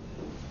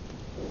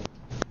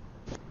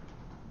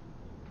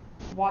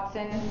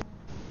 Watson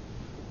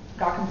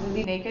got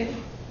completely naked.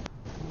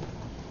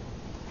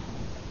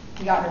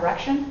 He got an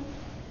erection,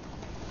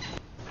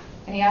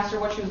 and he asked her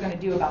what she was going to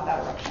do about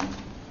that erection.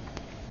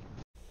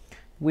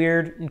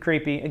 Weird and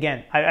creepy.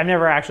 Again, I've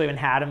never actually even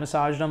had a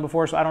massage done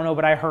before, so I don't know,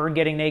 but I heard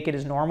getting naked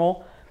is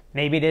normal.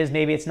 Maybe it is,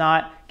 maybe it's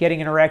not.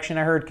 Getting an erection,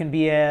 I heard, can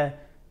be a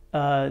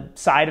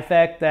side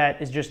effect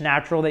that is just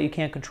natural that you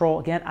can't control.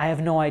 Again, I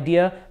have no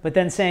idea. But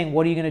then saying,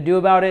 what are you going to do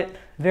about it?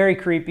 Very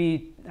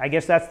creepy. I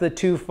guess that's the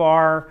too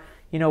far,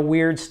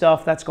 weird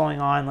stuff that's going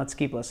on. Let's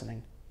keep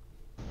listening.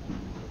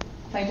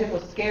 Plaintiff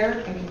was scared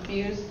and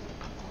confused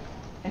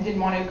and didn't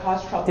want to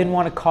cause trouble. Didn't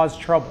want to cause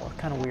trouble.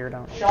 Kind of weird.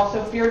 She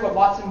also feared what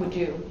Watson would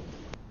do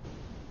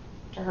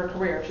to her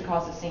career if she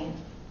caused a scene.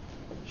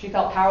 She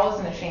felt powerless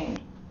and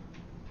ashamed.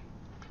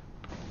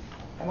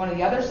 In one of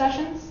the other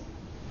sessions,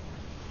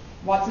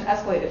 Watson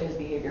escalated his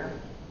behavior.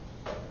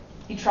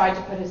 He tried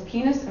to put his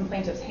penis in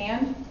plaintiff's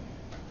hand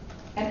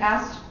and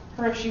asked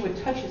her if she would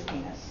touch his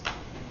penis.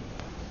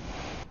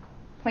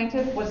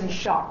 Plaintiff was in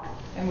shock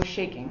and was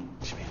shaking.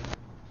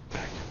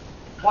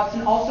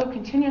 Watson also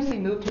continuously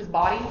moved his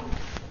body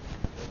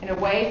in a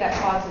way that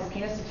caused his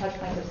penis to touch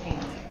plaintiff's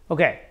hand.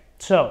 Okay,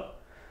 so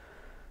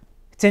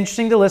it's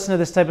interesting to listen to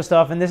this type of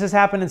stuff, and this has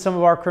happened in some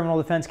of our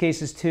criminal defense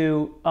cases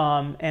too.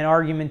 An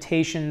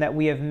argumentation that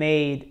we have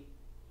made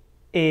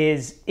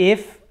is,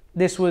 if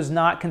this was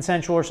not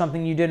consensual or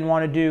something you didn't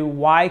want to do,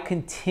 why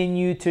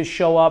continue to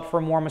show up for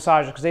more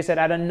massages? Because they said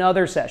at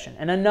another session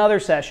and another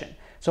session.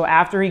 So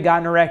after he got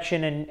an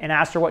erection and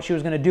asked her what she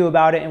was going to do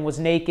about it and was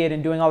naked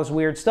and doing all this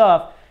weird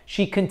stuff,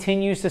 she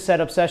continues to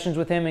set up sessions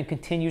with him and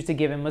continues to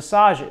give him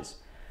massages.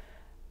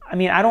 I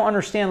mean, I don't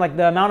understand, like,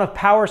 the amount of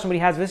power somebody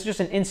has. This is just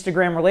an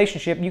Instagram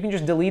relationship. You can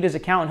just delete his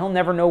account and he'll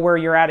never know where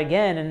you're at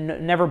again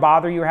and never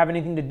bother you or have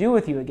anything to do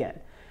with you again.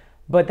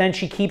 But then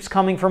she keeps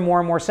coming for more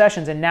and more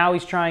sessions, and now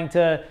he's trying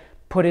to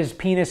put his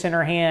penis in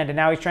her hand, and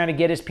now he's trying to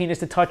get his penis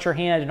to touch her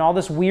hand and all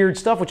this weird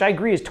stuff, which I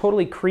agree is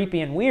totally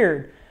creepy and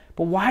weird.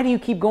 But why do you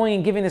keep going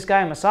and giving this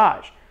guy a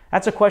massage?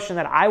 That's a question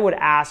that I would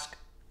ask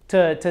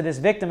to this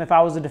victim if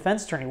I was a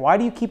defense attorney. Why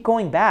do you keep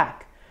going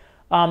back?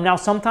 Now,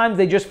 sometimes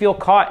they just feel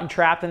caught and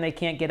trapped and they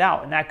can't get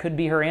out, and that could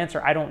be her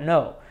answer. I don't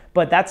know.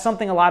 But that's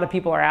something a lot of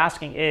people are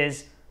asking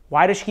is,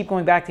 why does she keep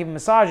going back to give him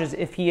massages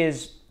if he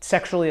is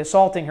sexually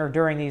assaulting her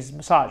during these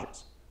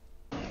massages?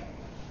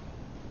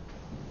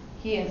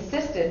 He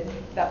insisted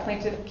that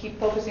plaintiff keep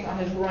focusing on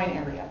his groin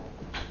area.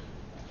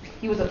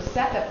 He was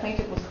upset that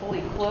plaintiff was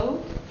fully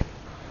clothed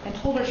and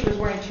told her she was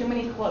wearing too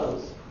many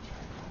clothes.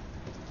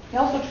 He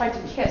also tried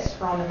to kiss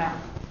her on the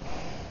mouth.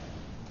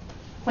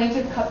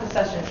 Plaintiff cut the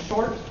session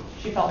short.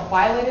 She felt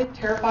violated,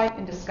 terrified,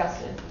 and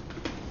disgusted.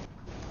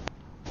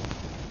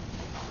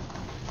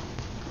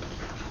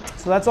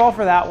 So that's all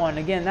for that one.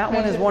 Again, that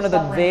one is one of the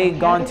vague,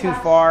 gone too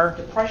far.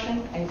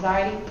 Depression,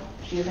 anxiety.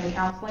 She is in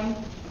counseling.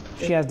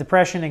 She has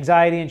depression,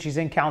 anxiety, and she's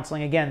in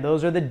counseling. Again,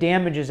 those are the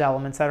damages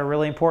elements that are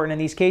really important in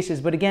these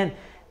cases. But again,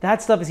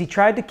 that stuff is, he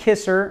tried to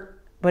kiss her,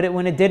 but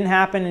when it didn't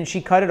happen and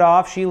she cut it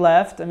off, she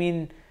left. I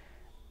mean,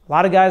 a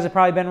lot of guys have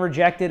probably been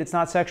rejected. It's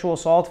not sexual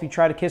assault if you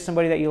try to kiss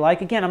somebody that you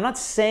like. Again, I'm not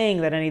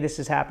saying that any of this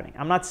is happening.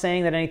 I'm not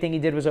saying that anything he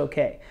did was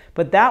okay.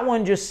 But that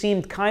one just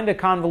seemed kind of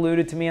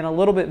convoluted to me and a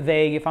little bit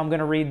vague if I'm going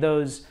to read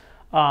those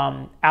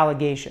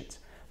allegations.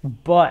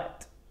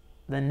 But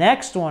the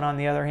next one, on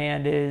the other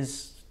hand,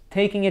 is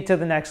taking it to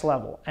the next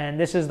level. And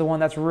this is the one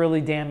that's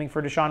really damning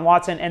for Deshaun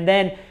Watson. And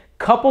then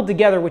coupled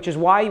together, which is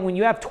why when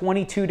you have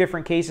 22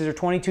 different cases or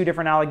 22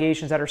 different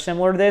allegations that are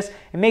similar to this,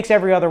 it makes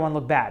every other one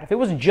look bad. If it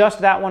was just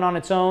that one on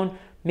its own,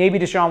 maybe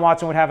Deshaun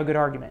Watson would have a good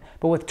argument.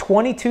 But with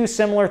 22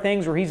 similar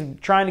things where he's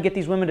trying to get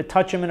these women to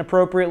touch him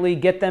inappropriately,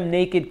 get them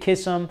naked,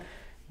 kiss them,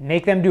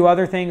 make them do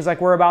other things like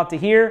we're about to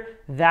hear,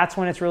 that's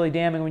when it's really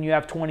damning when you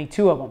have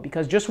 22 of them.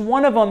 Because just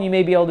one of them you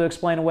may be able to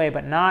explain away,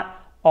 but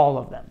not all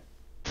of them.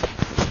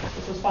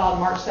 This was filed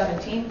March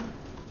 17th.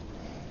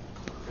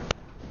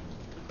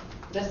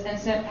 This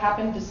incident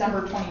happened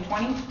December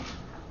 2020.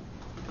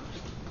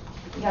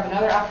 We have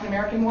another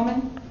African-American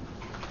woman,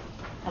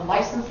 a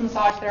licensed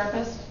massage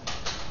therapist.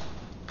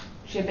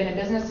 She had been in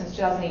business since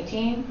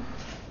 2018.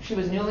 She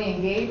was newly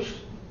engaged.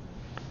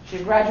 She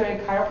had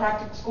graduated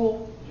chiropractic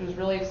school. She was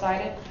really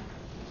excited.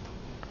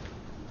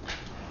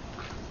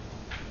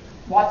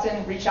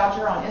 Watson reached out to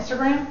her on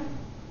Instagram.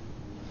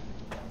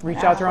 Reach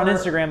out to her on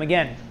Instagram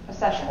again. A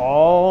session.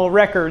 All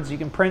records. You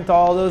can print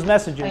all those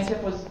messages.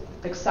 Plaintiff was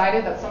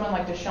excited that someone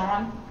like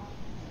Deshaun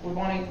would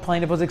want to.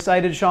 Plaintiff was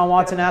excited. Deshaun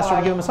Watson asked her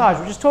to give him a massage,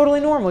 which is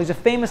totally normal. He's a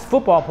famous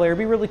football player. It'd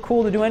be really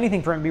cool to do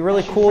anything for him. It'd be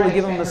really cool to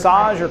give him a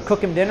massage or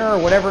cook him dinner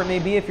or whatever it may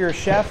be if you're a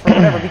chef or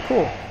whatever. It'd be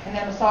cool. And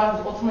that massage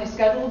was ultimately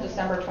scheduled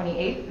December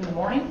 28th in the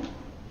morning.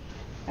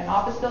 An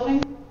office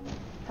building.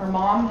 Her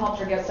mom helped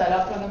her get set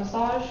up for the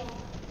massage.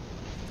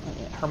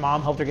 Her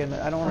mom helped her get.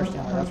 I don't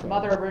understand. Her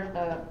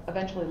mother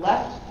eventually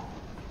left.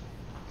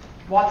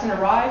 Watson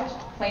arrived.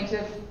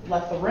 Plaintiff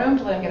left the room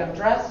to let him get him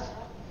dressed.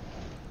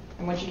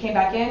 And when she came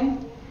back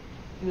in,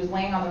 he was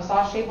laying on the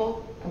massage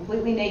table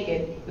completely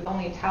naked with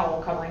only a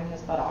towel covering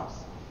his buttocks.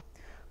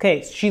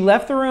 Okay, she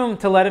left the room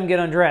to let him get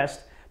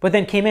undressed, but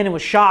then came in and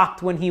was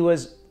shocked when he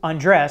was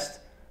undressed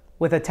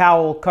with a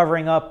towel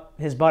covering up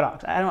his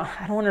buttocks.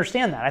 I don't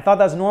understand that. I thought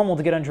that was normal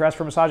to get undressed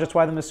for massage. That's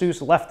why the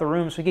masseuse left the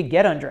room so he could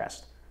get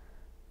undressed.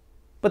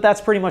 But that's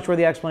pretty much where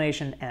the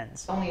explanation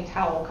ends. Only a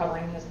towel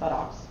covering his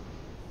buttocks.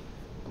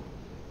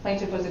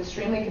 Plaintiff was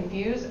extremely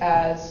confused,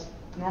 as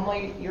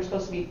normally you're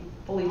supposed to be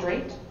fully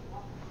draped.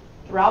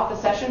 Throughout the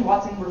session,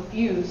 Watson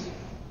refused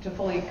to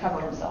fully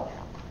cover himself,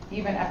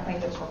 even at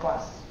plaintiff's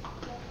request.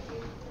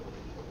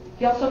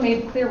 He also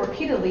made clear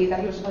repeatedly that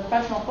he was a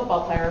professional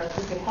football player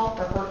who could help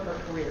or hurt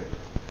her career.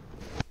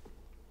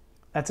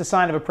 That's a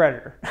sign of a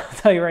predator. I'll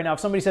tell you right now, if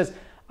somebody says,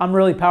 I'm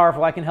really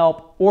powerful, I can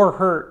help or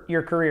hurt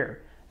your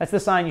career, that's the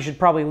sign you should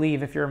probably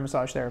leave if you're a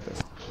massage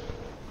therapist.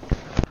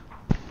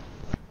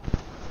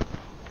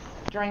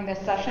 During this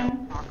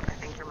session,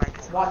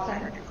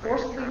 Watson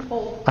forcefully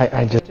told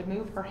her to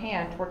move her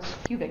hand towards his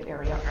pubic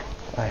area.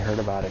 I heard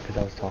about it because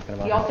I was talking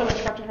about it. He also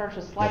instructed her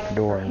to slide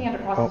her hand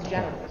across his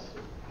genitals.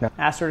 No.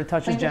 Asked her to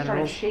touch his Plaintiff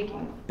started genitals.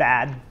 shaking,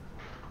 Bad.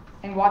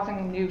 and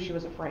Watson knew she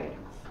was afraid.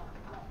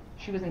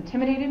 She was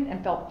intimidated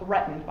and felt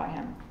threatened by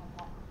him.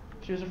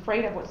 She was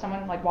afraid of what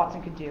someone like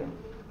Watson could do.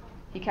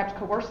 He kept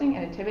coercing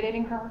and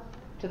intimidating her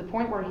to the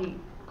point where he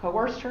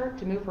coerced her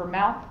to move her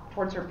mouth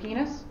towards her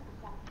penis,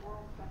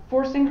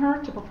 forcing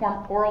her to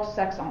perform oral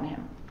sex on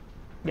him.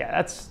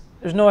 Yeah,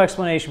 there's no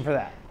explanation for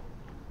that.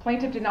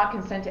 Plaintiff did not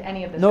consent to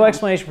any of this. No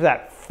explanation for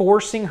that.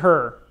 Forcing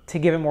her to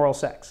give him oral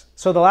sex.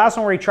 So the last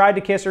one where he tried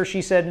to kiss her,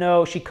 she said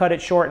no, she cut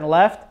it short and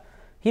left.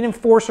 He didn't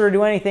force her to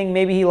do anything.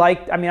 Maybe he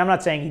liked, I'm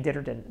not saying he did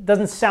or didn't. It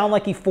doesn't sound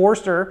like he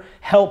forced her,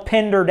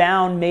 pinned her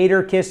down, made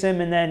her kiss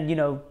him, and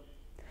then,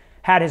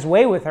 had his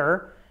way with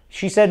her.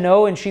 She said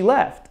no and she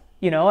left.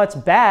 That's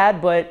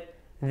bad, but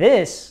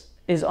this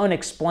is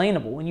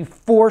unexplainable. When you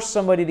force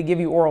somebody to give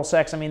you oral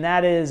sex,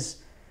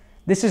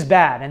 this is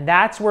bad. And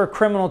that's where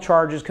criminal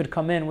charges could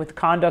come in with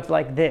conduct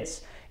like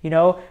this.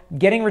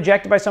 Getting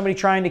rejected by somebody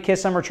trying to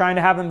kiss them or trying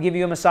to have them give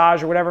you a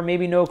massage or whatever,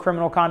 maybe no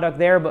criminal conduct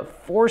there, but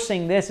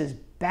forcing this is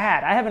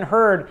bad. I haven't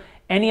heard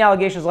any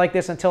allegations like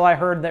this until I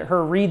heard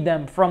her read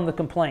them from the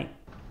complaint.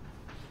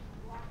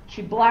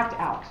 She blacked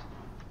out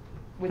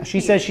with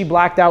She fear. says she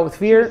blacked out with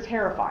fear. She was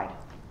terrified.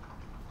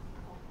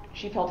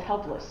 She felt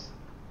helpless.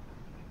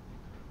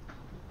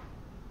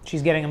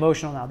 She's getting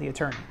emotional now, the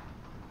attorney.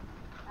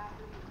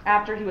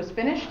 After he was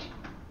finished,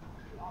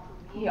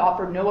 he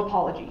offered no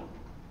apology.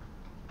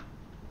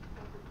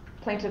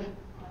 Plaintiff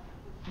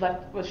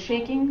was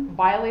shaking,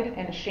 violated,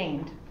 and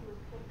ashamed.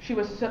 She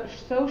was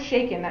so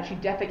shaken that she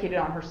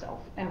defecated on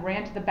herself and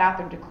ran to the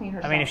bathroom to clean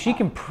herself If she up.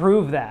 can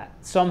prove that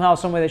somehow,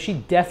 some way that she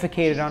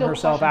defecated on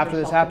herself after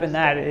this happened,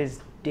 that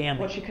is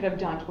damning. What she could have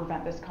done to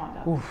prevent this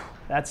conduct. Oof,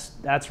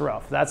 that's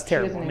rough. That's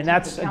terrible.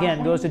 That's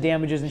again goes to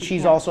damages, and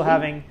she's can't also sleep.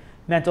 having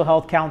mental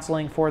health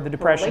counseling for the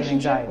depression and Her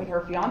relationship anxiety. with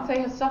her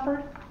fiance has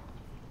suffered.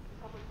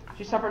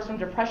 She suffers from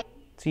depression.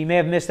 So you may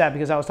have missed that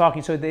because I was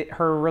talking. So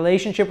her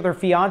relationship with her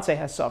fiance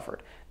has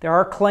suffered. There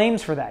are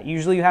claims for that.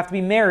 Usually you have to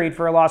be married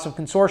for a loss of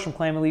consortium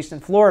claim, at least in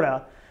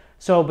Florida.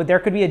 But there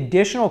could be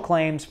additional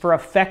claims for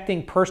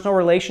affecting personal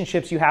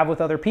relationships you have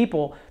with other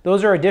people.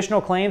 Those are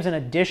additional claims and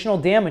additional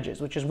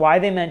damages, which is why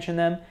they mention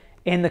them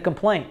in the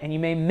complaint. And you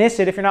may miss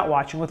it if you're not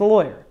watching with a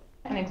lawyer.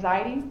 And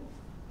anxiety.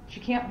 She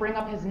can't bring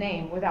up his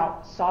name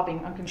without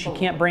sobbing uncontrollably.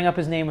 She can't bring up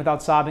his name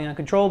without sobbing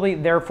uncontrollably.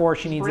 Therefore,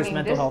 she needs this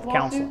Bringing mental health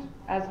lawsuit, counseling.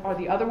 as are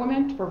the other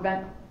women, to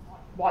prevent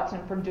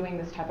Watson from doing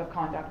this type of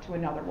conduct to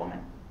another woman.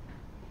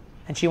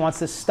 And she wants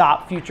to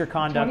stop future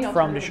conduct Tony, from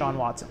I'll turn it Deshaun to you.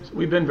 Watson.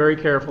 We've been very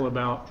careful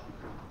about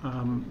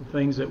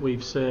things that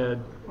we've said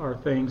are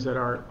things that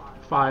are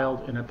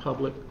filed in a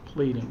public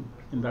pleading,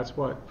 and that's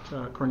what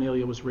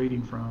Cornelia was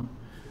reading from.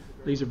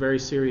 These are very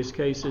serious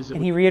cases.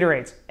 And he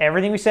reiterates,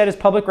 everything we said is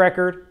public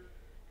record,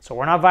 so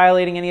we're not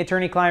violating any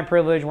attorney-client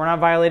privilege. We're not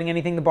violating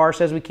anything the bar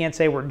says we can't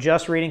say. We're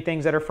just reading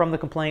things that are from the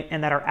complaint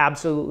and that are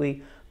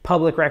absolutely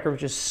public record,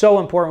 which is so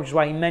important, which is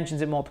why he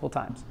mentions it multiple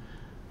times.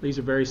 These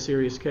are very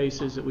serious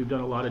cases that we've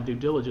done a lot of due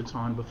diligence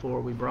on before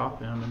we brought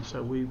them, and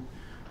so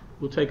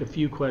we'll take a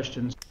few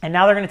questions. And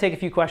now they're going to take a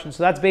few questions.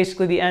 So that's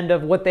basically the end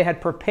of what they had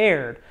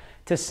prepared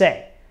to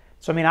say.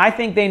 So, I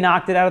think they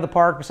knocked it out of the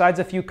park, besides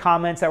a few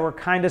comments that were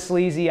kind of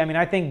sleazy.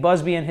 I think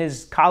Buzbee and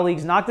his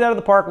colleagues knocked it out of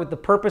the park with the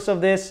purpose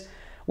of this,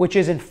 which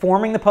is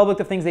informing the public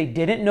of things they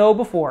didn't know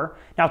before.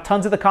 Now,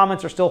 tons of the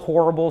comments are still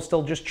horrible,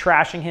 still just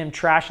trashing him,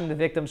 trashing the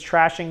victims,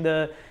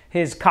 trashing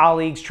his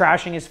colleagues,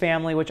 trashing his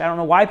family, which I don't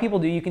know why people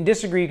do. You can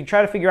disagree, you can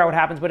try to figure out what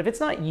happens, but if it's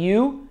not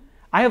you,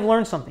 I have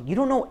learned something. You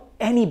don't know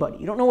anybody.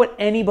 You don't know what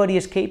anybody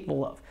is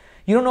capable of.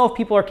 You don't know if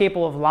people are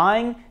capable of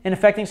lying and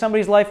affecting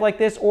somebody's life like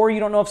this, or you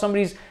don't know if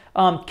somebody's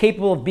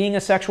capable of being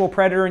a sexual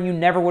predator and you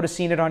never would have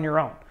seen it on your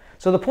own.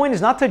 So the point is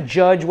not to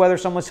judge whether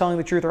someone's telling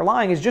the truth or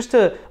lying, is just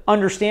to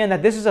understand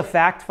that this is a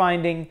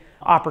fact-finding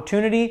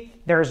opportunity.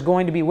 There's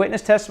going to be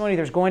witness testimony.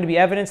 There's going to be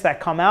evidence that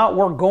come out.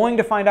 We're going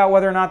to find out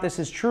whether or not this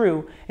is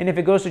true. And if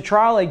it goes to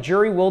trial, a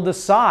jury will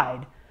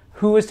decide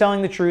who is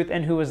telling the truth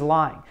and who is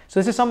lying. So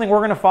this is something we're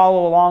going to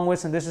follow along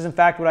with, and this is in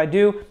fact what I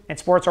do, and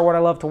sports are what I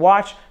love to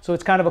watch. So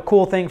it's kind of a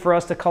cool thing for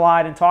us to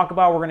collide and talk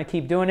about. We're going to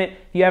keep doing it.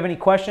 If you have any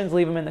questions,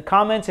 leave them in the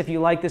comments. If you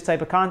like this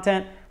type of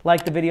content,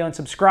 like the video and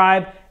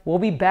subscribe. We'll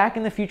be back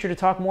in the future to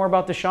talk more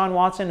about Deshaun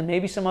Watson and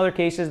maybe some other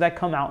cases that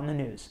come out in the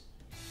news.